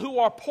 people who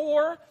are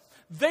poor,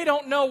 they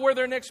don't know where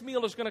their next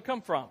meal is going to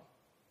come from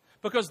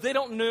because they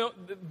don't know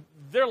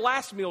their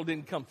last meal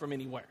didn't come from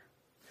anywhere.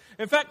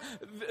 In fact,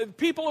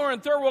 people who are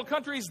in third world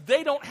countries,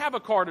 they don't have a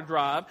car to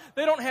drive.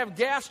 They don't have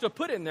gas to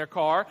put in their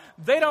car.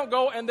 They don't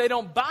go and they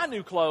don't buy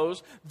new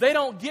clothes. They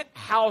don't get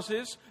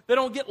houses. They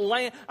don't get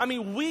land. I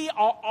mean, we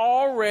are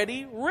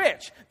already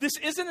rich. This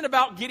isn't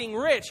about getting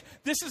rich.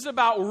 This is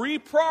about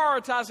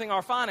reprioritizing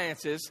our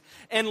finances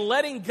and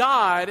letting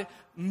God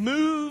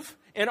move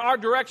in our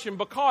direction,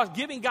 because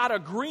giving God a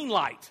green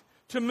light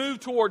to move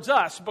towards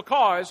us,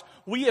 because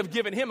we have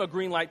given Him a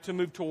green light to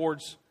move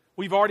towards.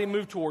 We've already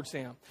moved towards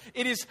Him.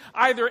 It is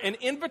either an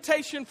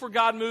invitation for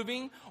God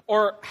moving,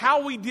 or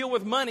how we deal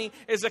with money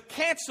is a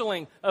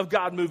canceling of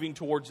God moving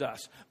towards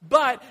us.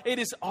 But it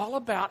is all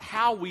about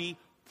how we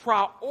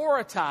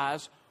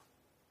prioritize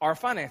our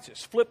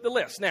finances. Flip the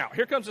list. Now,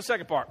 here comes the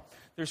second part.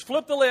 There's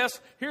flip the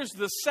list. Here's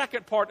the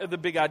second part of the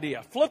big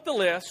idea. Flip the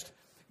list.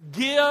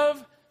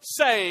 Give,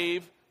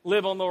 save,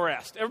 live on the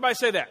rest. Everybody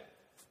say that.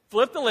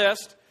 Flip the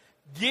list.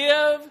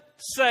 Give,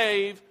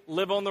 save,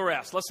 live on the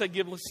rest. Let's say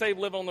give, save,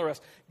 live on the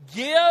rest.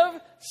 Give,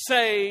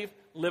 save,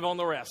 live on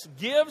the rest.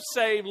 Give,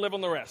 save, live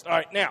on the rest. All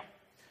right, now,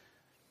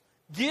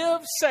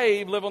 give,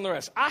 save, live on the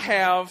rest. I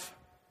have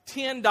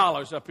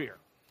 $10 up here.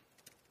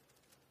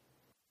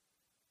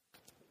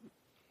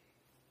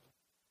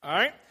 All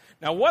right?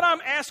 Now, what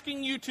I'm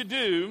asking you to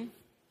do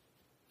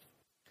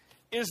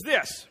is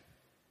this.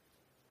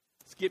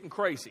 It's getting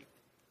crazy.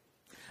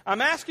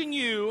 I'm asking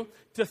you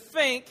to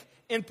think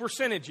in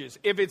percentages.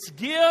 If it's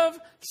give,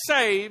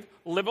 save,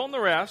 live on the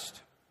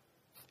rest,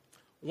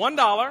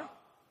 $1,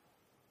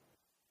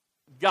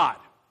 God.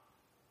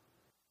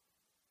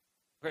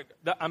 Okay,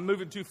 I'm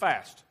moving too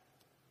fast.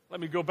 Let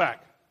me go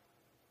back.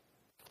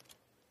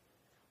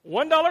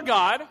 $1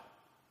 God,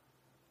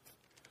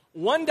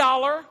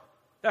 $1,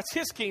 that's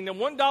His kingdom,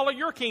 $1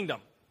 your kingdom.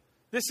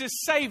 This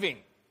is saving.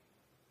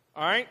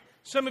 All right?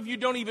 Some of you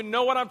don't even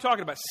know what I'm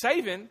talking about.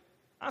 Saving?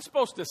 I'm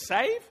supposed to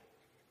save?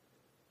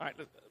 All right,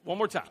 one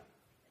more time.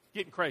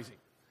 Getting crazy.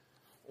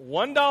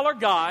 $1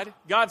 God,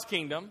 God's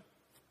kingdom.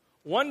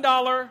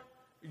 $1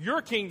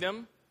 your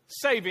kingdom,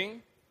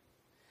 saving.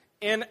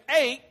 And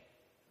 $8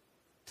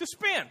 to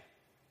spend.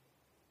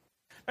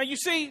 Now you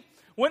see,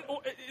 when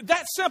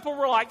that's simple,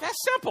 we're like, that's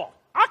simple.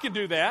 I can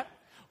do that.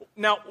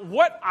 Now,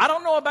 I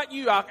don't know about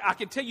you, I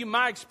can tell you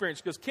my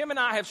experience, because Kim and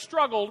I have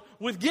struggled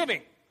with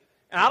giving.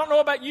 And I don't know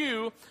about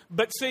you,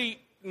 but see,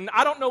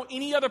 I don't know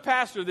any other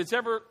pastor that's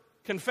ever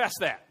confessed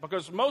that,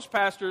 because most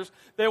pastors,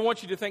 they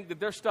want you to think that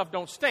their stuff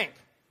don't stink.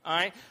 All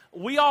right?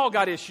 We all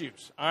got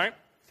issues. All right?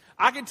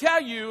 I can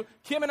tell you,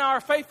 Kim and I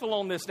are faithful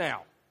on this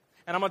now.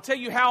 And I'm going to tell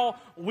you how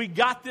we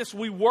got this.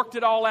 We worked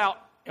it all out,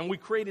 and we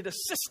created a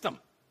system.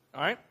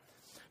 All right?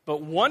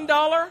 But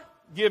 $1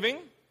 giving,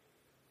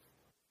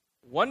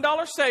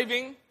 $1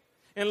 saving,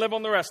 and live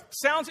on the rest.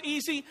 Sounds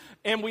easy,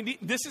 and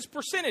this is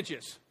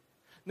percentages.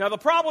 Now, the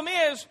problem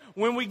is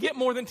when we get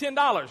more than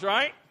 $10,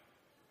 right?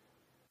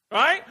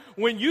 Right?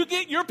 When you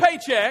get your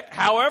paycheck,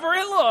 however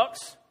it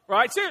looks,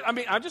 right? Seriously, I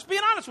mean, I'm just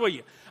being honest with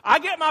you. I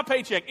get my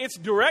paycheck. It's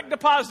direct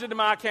deposited to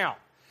my account.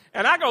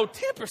 And I go,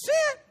 10%?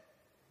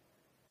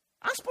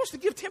 I'm supposed to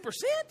give 10%?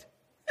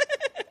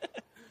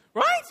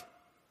 Right?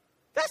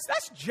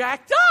 That's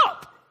jacked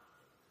up.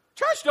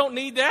 Church don't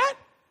need that.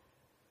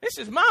 This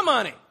is my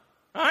money.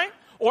 All right?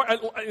 Or,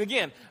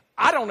 again,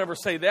 I don't ever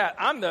say that.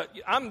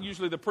 I'm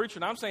usually the preacher,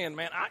 and I'm saying,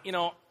 man,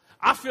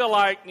 I feel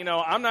like,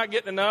 I'm not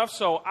getting enough,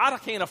 so I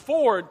can't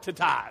afford to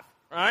tithe,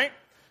 right?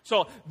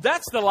 So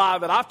that's the lie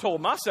that I've told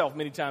myself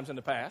many times in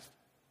the past,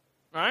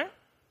 right?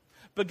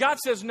 But God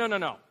says,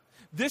 no.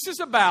 This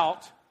is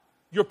about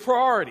your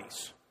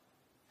priorities.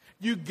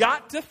 You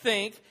got to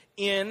think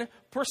in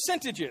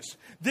percentages.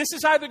 This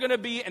is either going to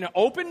be an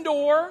open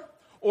door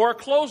or a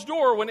closed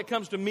door when it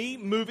comes to me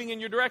moving in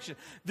your direction.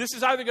 This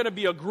is either going to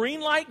be a green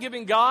light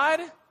giving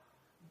God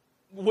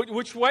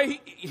which way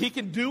he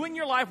can do in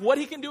your life, what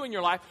He can do in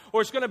your life,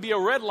 or it's going to be a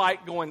red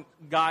light going,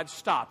 God,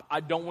 stop.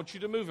 I don't want you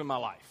to move in my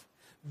life.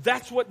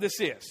 That's what this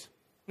is.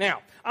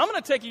 Now, I'm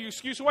going to take your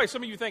excuse away.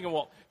 Some of you thinking,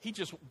 well,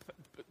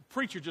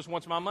 preacher just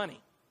wants my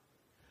money.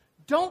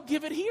 Don't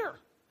give it here.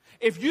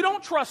 if you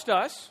don't trust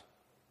us,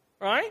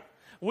 right?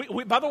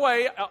 We, by the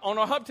way, on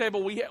our hub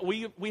table,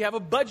 we have a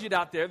budget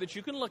out there that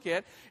you can look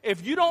at.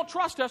 If you don't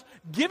trust us,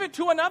 give it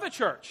to another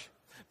church.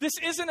 This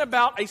isn't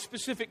about a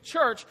specific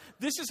church.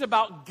 This is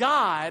about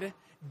God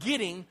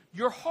getting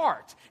your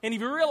heart. And if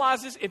you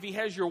realize this, if he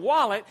has your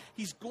wallet,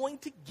 he's going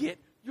to get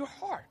your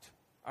heart.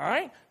 All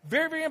right?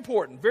 Very, very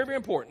important. Very, very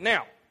important.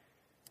 Now,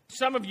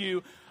 some of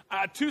you,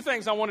 two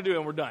things I want to do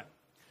and we're done.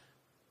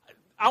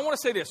 I want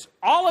to say this.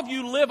 All of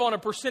you live on a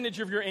percentage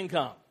of your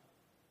income.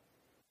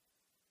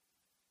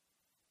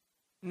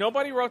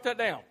 Nobody wrote that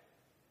down.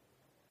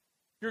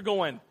 You're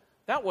going,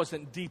 that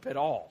wasn't deep at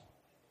all.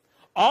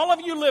 All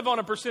of you live on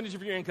a percentage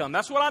of your income.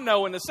 That's what I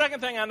know. And the second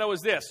thing I know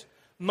is this.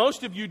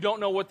 Most of you don't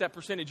know what that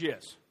percentage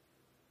is.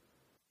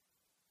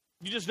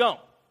 You just don't.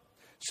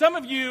 Some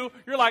of you,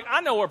 you're like,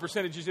 I know what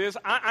percentage it is.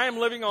 I am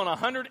living on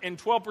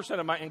 112%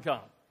 of my income.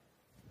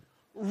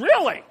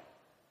 Really?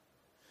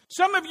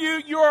 Some of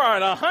you, you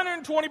are at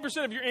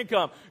 120% of your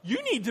income.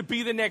 You need to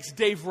be the next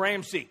Dave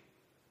Ramsey.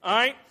 All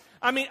right?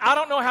 I mean, I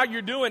don't know how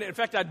you're doing it. In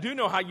fact, I do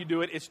know how you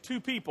do it. It's two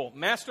people,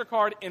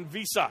 MasterCard and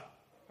Visa.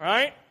 All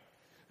right?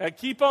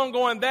 Keep on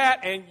going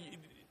that, and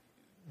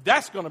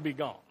that's going to be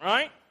gone.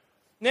 Right?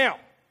 Now,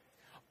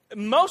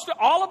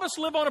 all of us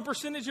live on a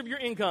percentage of your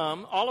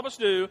income. All of us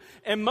do.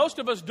 And most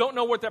of us don't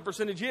know what that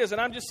percentage is.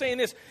 And I'm just saying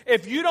this.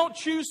 If you don't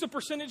choose the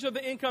percentage of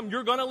the income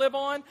you're going to live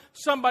on,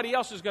 somebody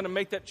else is going to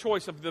make that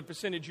choice of the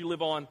percentage you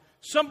live on.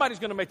 Somebody's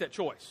going to make that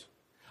choice.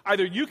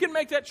 Either you can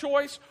make that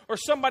choice or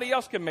somebody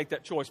else can make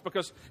that choice.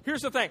 Because here's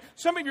the thing.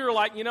 Some of you are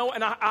like,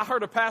 and I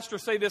heard a pastor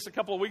say this a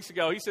couple of weeks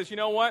ago. He says, you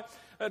know what?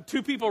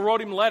 Two people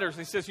wrote him letters.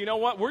 He says, you know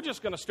what? We're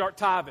just going to start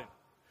tithing.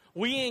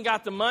 We ain't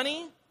got the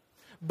money.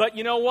 But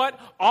you know what?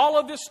 All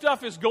of this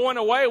stuff is going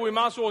away. We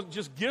might as well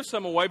just give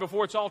some away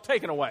before it's all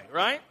taken away,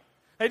 right?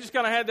 They just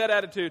kind of had that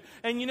attitude.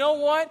 And you know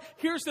what?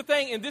 Here's the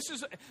thing, and this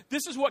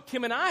is what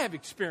Kim and I have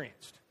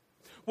experienced.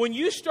 When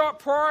you start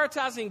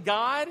prioritizing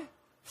God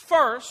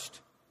first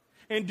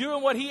and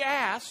doing what he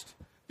asked,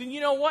 then you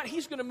know what?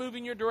 He's going to move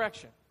in your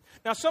direction.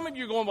 Now, some of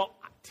you are going, well,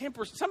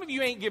 10%. Some of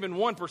you ain't giving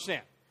 1%.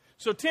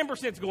 So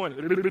 10% is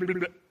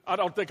going, I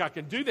don't think I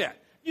can do that.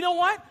 You know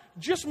what?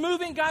 Just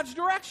move in God's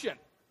direction.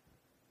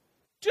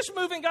 Just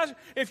moving, guys.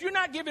 If you're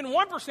not giving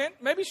 1%,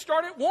 maybe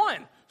start at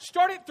 1%.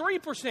 Start at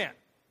 3%.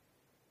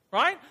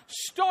 Right?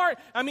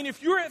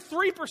 If you're at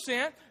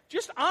 3%,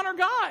 just honor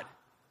God.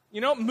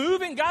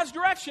 Move in God's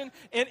direction.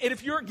 And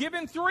if you're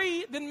giving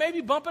 3%, then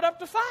maybe bump it up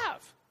to 5%.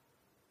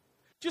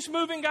 Just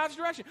move in God's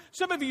direction.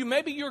 Some of you,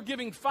 maybe you're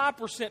giving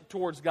 5%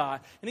 towards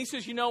God. And he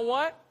says, you know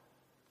what?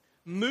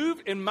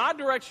 Move in my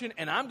direction,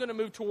 and I'm going to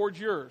move towards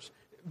yours.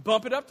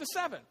 Bump it up to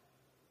 7%.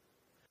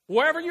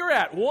 Wherever you're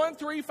at, 1,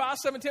 3, 5,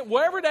 7, 10,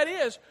 wherever that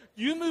is,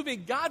 you move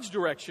in God's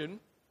direction,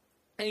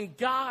 and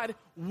God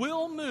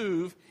will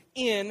move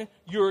in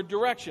your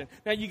direction.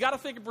 Now, you got to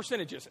think of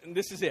percentages, and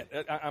this is it.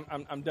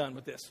 I'm done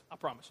with this, I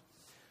promise.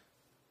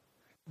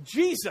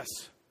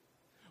 Jesus,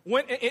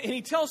 and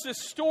he tells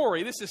this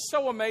story. This is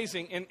so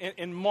amazing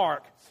in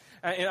Mark.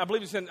 And I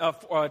believe it's in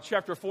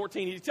chapter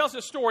 14. He tells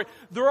this story.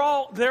 They're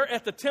all there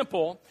at the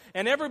temple,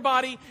 and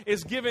everybody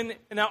is given.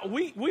 Now,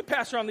 we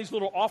pass around these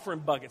little offering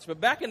buckets, but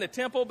back in the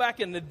temple, back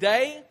in the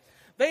day,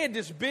 they had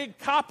this big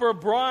copper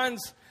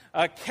bronze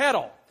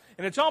kettle.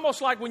 And it's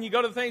almost like when you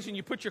go to the things and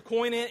you put your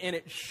coin in,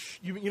 and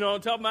you know what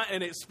I'm talking about,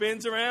 and it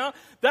spins around.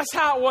 That's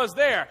how it was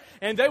there.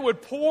 And they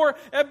would pour,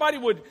 everybody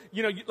would,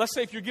 let's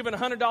say if you're giving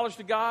 $100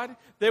 to God,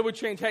 they would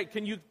change, hey,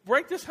 can you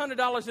break this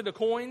 $100 into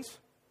coins?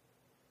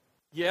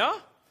 Yeah?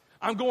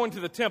 I'm going to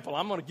the temple.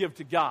 I'm going to give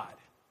to God,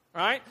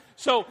 right?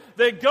 So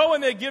they go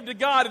and they give to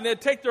God, and they'd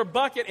take their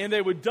bucket and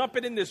they would dump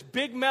it in this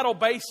big metal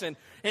basin,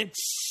 and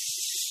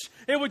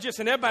it would just,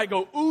 and everybody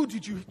go, ooh,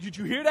 did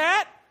you hear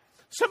that?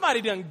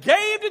 Somebody done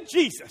gave to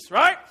Jesus,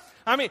 right?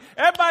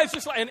 Everybody's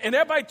just like, and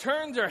everybody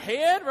turns their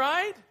head,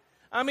 right?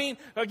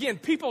 Again,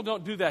 people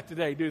don't do that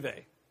today, do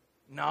they?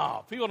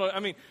 No, people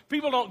don't.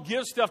 People don't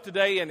give stuff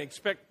today and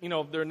expect,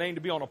 their name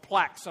to be on a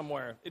plaque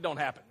somewhere. It don't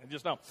happen. It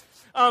just don't.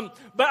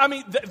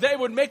 They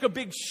would make a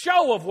big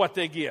show of what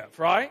they give,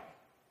 right?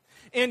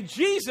 And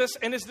Jesus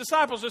and his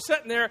disciples are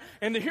sitting there,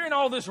 and they're hearing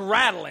all this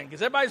rattling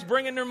because everybody's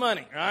bringing their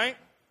money, right?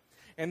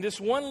 And this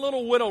one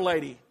little widow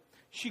lady,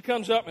 she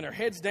comes up and her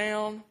head's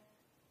down.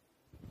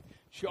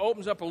 She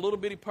opens up a little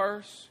bitty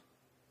purse,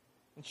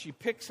 and she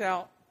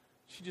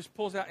just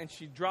pulls out, and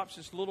she drops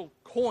this little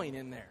coin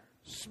in there,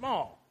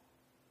 small.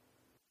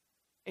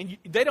 And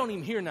they don't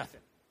even hear nothing.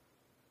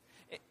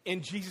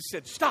 And Jesus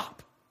said,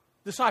 stop.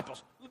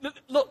 Disciples,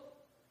 look.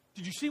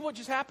 Did you see what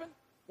just happened?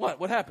 What?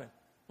 What happened?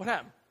 What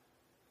happened?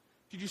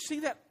 Did you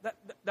see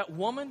that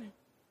woman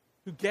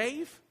who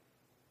gave?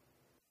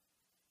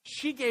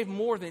 She gave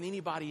more than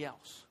anybody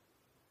else.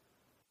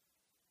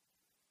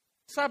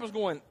 Disciples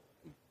going,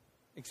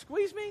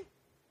 excuse me?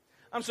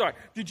 I'm sorry.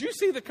 Did you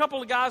see the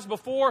couple of guys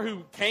before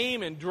who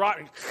came and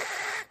dropped?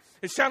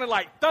 It sounded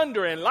like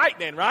thunder and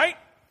lightning, right?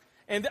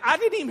 And I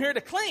didn't even hear the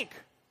clink.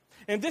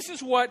 And this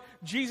is what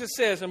Jesus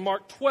says in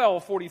Mark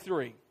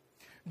 12:43.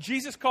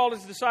 Jesus called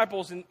his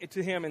disciples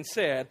to him and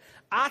said,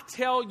 I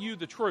tell you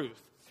the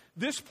truth.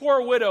 This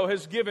poor widow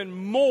has given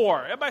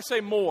more. Everybody say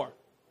more.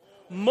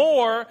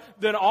 More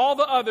than all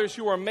the others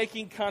who are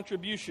making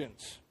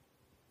contributions.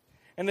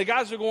 And the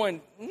guys are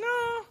going,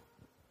 no.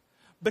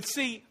 But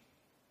see,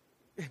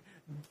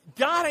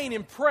 God ain't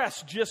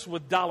impressed just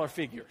with dollar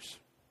figures.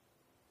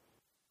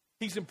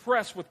 He's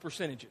impressed with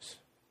percentages.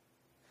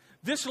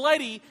 This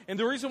lady, and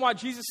the reason why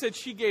Jesus said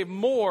she gave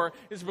more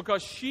is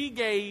because she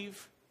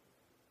gave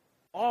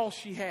all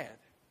she had.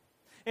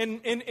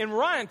 And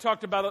Ryan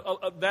talked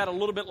about that a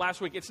little bit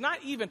last week. It's not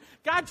even,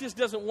 God just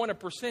doesn't want a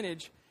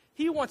percentage.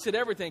 He wants it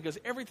everything because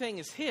everything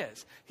is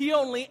his. He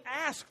only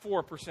asks for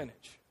a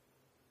percentage.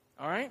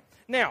 All right?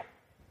 Now,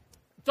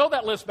 throw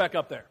that list back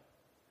up there.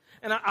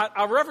 And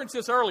I referenced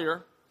this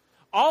earlier.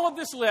 All of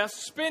this list,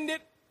 spend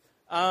it,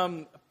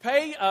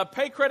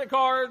 pay credit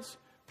cards,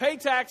 pay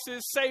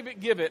taxes, save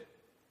it, give it.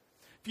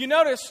 If you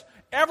notice,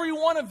 every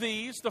one of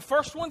these, the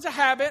first one's a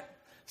habit,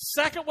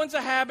 second one's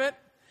a habit,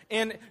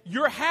 and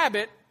your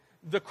habit,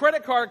 the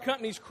credit card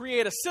companies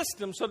create a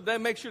system so that they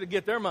make sure to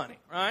get their money,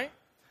 right?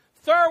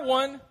 Third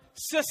one,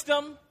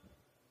 system.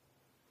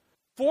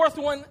 Fourth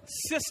one,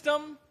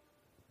 system.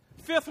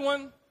 Fifth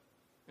one,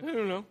 I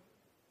don't know.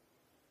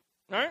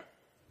 All right?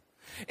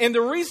 And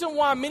the reason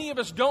why many of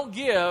us don't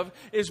give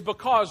is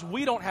because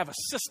we don't have a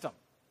system.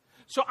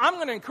 So I'm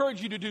going to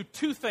encourage you to do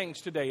two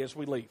things today as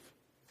we leave.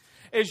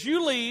 As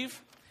you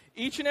leave,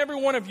 each and every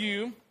one of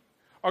you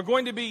are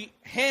going to be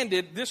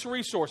handed this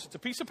resource. It's a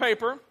piece of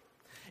paper,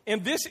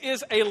 and this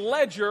is a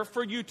ledger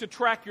for you to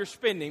track your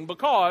spending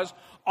because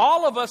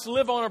all of us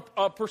live on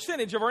a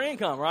percentage of our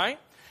income, right?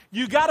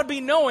 You got to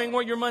be knowing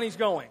where your money's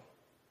going.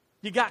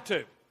 You got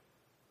to.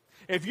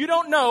 If you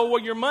don't know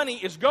where your money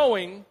is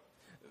going,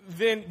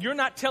 then you're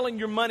not telling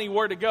your money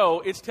where to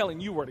go. It's telling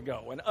you where to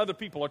go, and other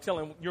people are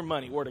telling your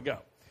money where to go.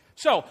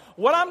 So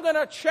what I'm going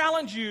to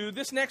challenge you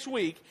this next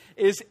week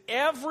is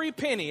every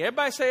penny.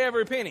 Everybody say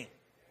every penny.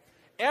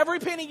 Every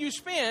penny you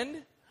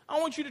spend, I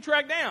want you to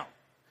track down.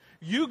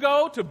 You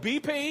go to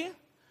BP,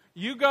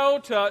 you go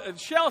to a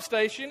Shell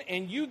station,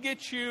 and you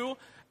get you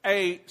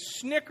a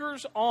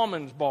Snickers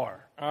almonds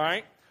bar, all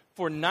right?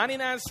 For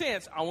 99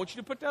 cents, I want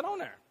you to put that on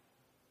there,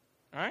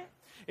 all right?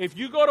 If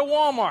you go to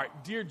Walmart,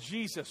 dear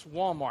Jesus,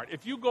 Walmart.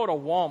 If you go to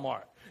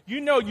Walmart,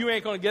 you know you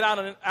ain't going to get out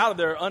of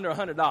there under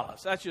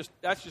 $100.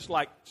 That's just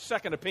like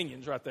second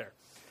opinions right there.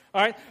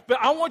 All right? But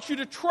I want you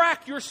to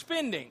track your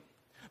spending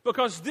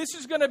because this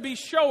is going to be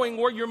showing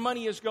where your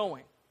money is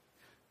going.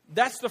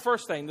 That's the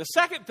first thing. The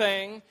second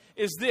thing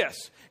is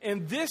this,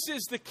 and this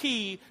is the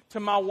key to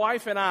my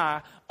wife and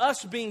I,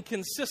 us being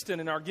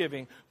consistent in our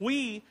giving.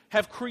 We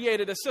have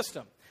created a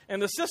system,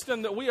 and the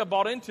system that we have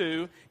bought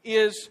into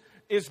is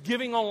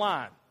giving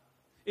online,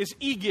 is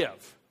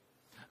eGive.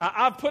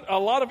 I've put a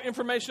lot of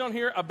information on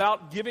here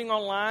about giving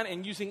online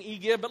and using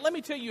eGive, but let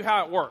me tell you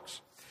how it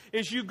works.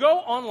 Is you go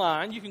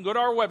online, you can go to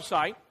our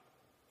website,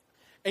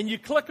 and you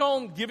click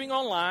on Giving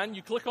Online,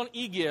 you click on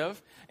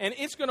eGive, and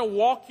it's going to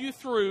walk you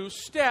through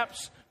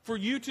steps for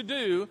you to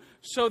do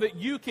so that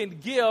you can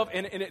give,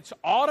 and it's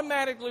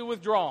automatically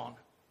withdrawn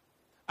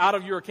out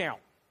of your account.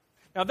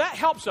 Now, that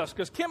helps us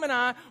because Kim and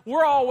I,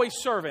 we're always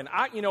serving.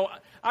 I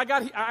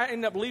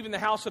ended up leaving the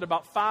house at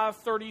about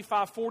 5:30,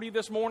 5:40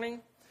 this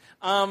morning,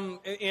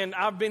 and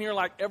I've been here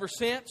like ever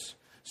since.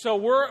 So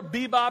we're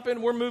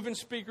bebopping, we're moving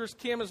speakers.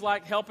 Kim is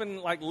like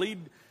helping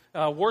lead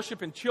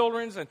worship and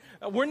children's, and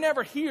we're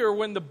never here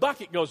when the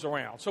bucket goes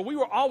around. So we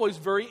were always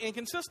very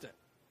inconsistent.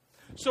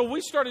 So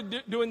we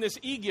started doing this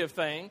eGive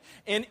thing,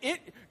 and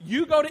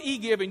you go to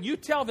eGive and you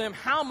tell them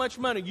how much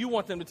money you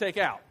want them to take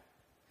out.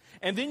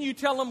 And then you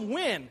tell them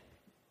when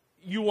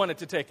you want it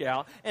to take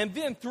out. And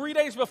then 3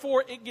 days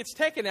before it gets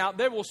taken out,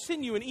 they will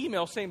send you an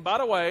email saying, by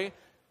the way,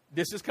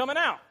 this is coming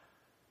out.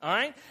 All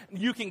right?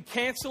 You can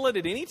cancel it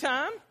at any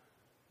time.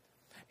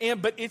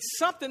 But it's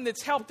something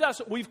that's helped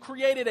us. We've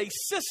created a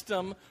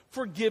system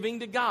for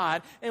giving to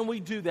God, and we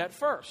do that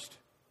first.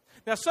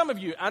 Now, some of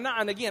you, I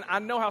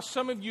know how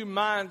some of you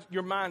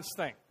your minds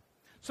think.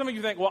 Some of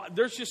you think, well,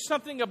 there's just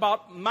something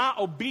about my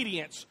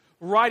obedience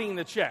writing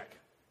the check.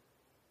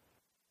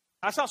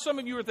 That's how some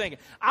of you are thinking.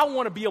 I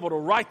want to be able to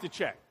write the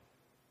check.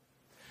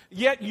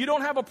 Yet you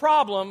don't have a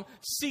problem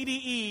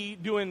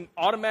CDE doing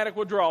automatic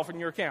withdrawal from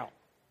your account.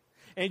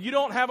 And you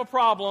don't have a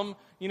problem,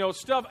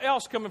 stuff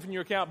else coming from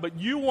your account, but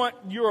you want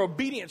your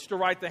obedience to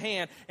write the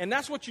hand. And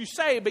that's what you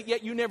say, but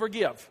yet you never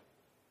give.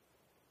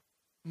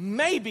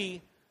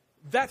 Maybe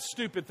that's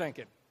stupid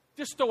thinking.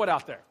 Just throw it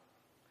out there.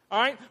 All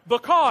right?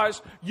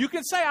 Because you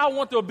can say, I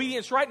want the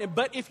obedience writing it,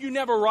 but if you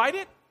never write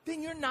it,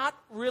 then you're not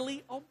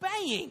really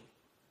obeying.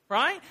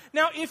 Right?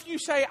 Now, if you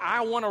say,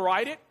 I want to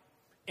write it,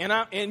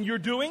 and you're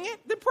doing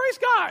it, then praise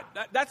God.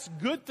 That's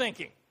good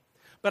thinking.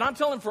 But I'm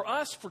telling for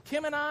us, for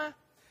Kim and I,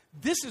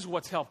 this is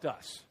what's helped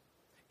us.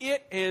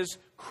 It has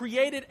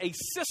created a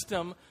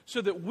system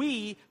so that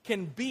we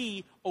can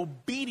be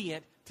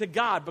obedient to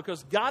God.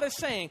 Because God is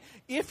saying,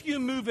 if you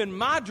move in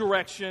my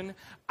direction,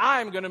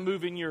 I'm going to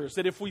move in yours.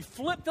 That if we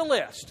flip the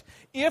list,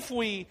 if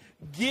we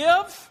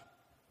give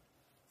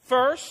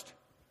first,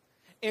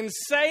 and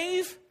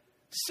save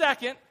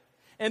second,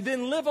 and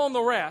then live on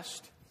the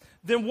rest,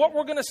 then what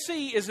we're going to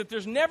see is that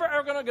there's never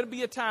ever going to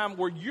be a time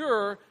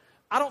where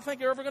I don't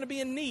think you're ever going to be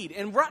in need.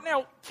 And right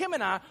now, Kim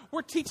and I,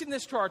 we're teaching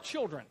this to our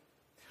children.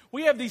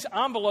 We have these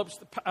envelopes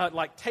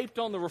like taped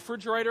on the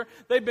refrigerator.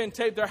 They've been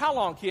taped there. How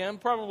long, Kim?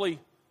 Probably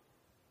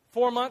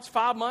 4 months,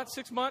 5 months,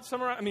 6 months,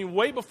 somewhere. I mean,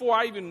 way before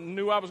I even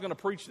knew I was going to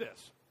preach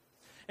this.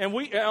 And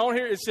on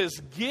here it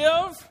says,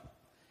 give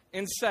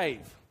and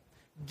save.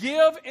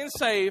 Give and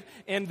save.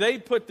 And they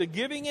put the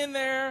giving in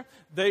there.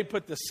 They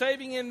put the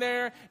saving in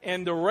there.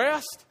 And the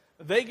rest,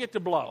 they get to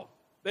blow.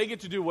 They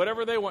get to do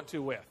whatever they want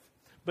to with.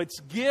 But it's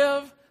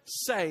give,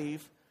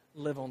 save,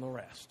 live on the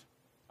rest.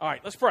 All right,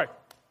 let's pray.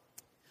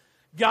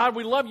 God,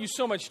 we love you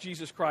so much,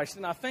 Jesus Christ.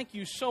 And I thank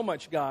you so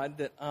much, God,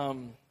 that,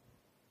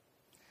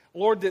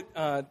 Lord,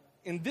 that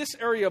in this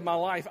area of my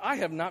life, I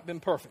have not been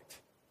perfect.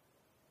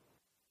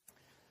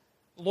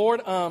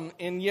 Lord,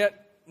 and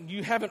yet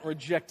you haven't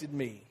rejected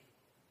me.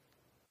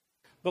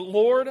 But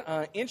Lord,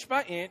 inch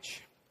by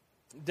inch,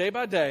 day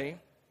by day,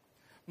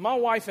 my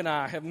wife and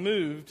I have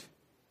moved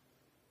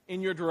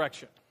in your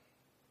direction.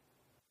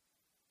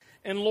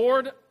 And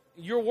Lord,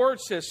 your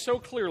word says so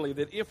clearly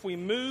that if we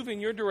move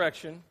in your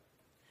direction,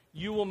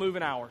 you will move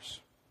in ours.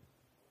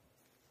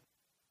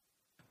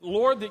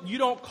 Lord, that you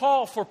don't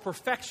call for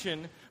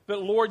perfection,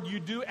 but Lord, you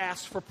do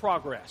ask for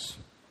progress.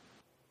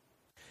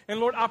 And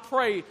Lord, I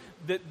pray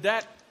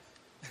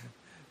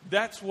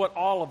that's what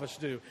all of us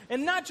do.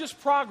 And not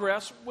just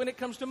progress when it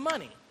comes to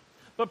money,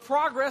 but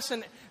progress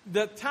in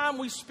the time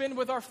we spend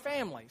with our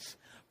families.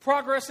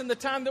 Progress in the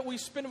time that we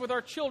spend with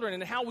our children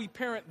and how we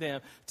parent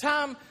them.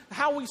 Time,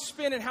 how we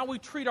spend and how we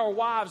treat our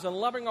wives and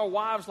loving our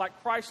wives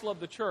like Christ loved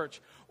the church.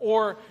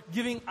 Or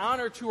giving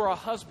honor to our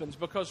husbands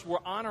because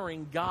we're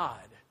honoring God.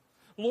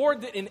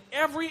 Lord, that in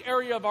every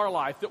area of our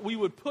life that we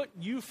would put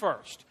you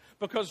first.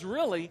 Because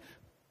really,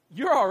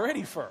 you're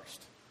already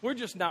first. We're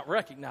just not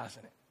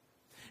recognizing it.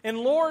 And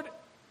Lord,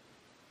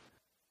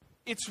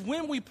 it's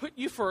when we put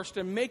you first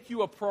and make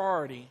you a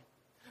priority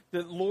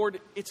that, Lord,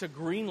 it's a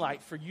green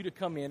light for you to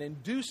come in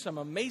and do some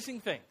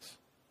amazing things.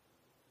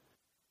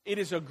 It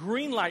is a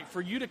green light for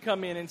you to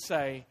come in and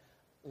say,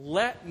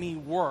 let me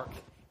work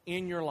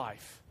in your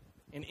life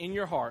and in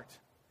your heart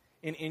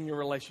and in your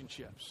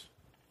relationships.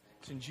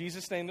 It's in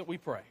Jesus' name that we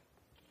pray.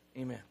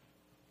 Amen.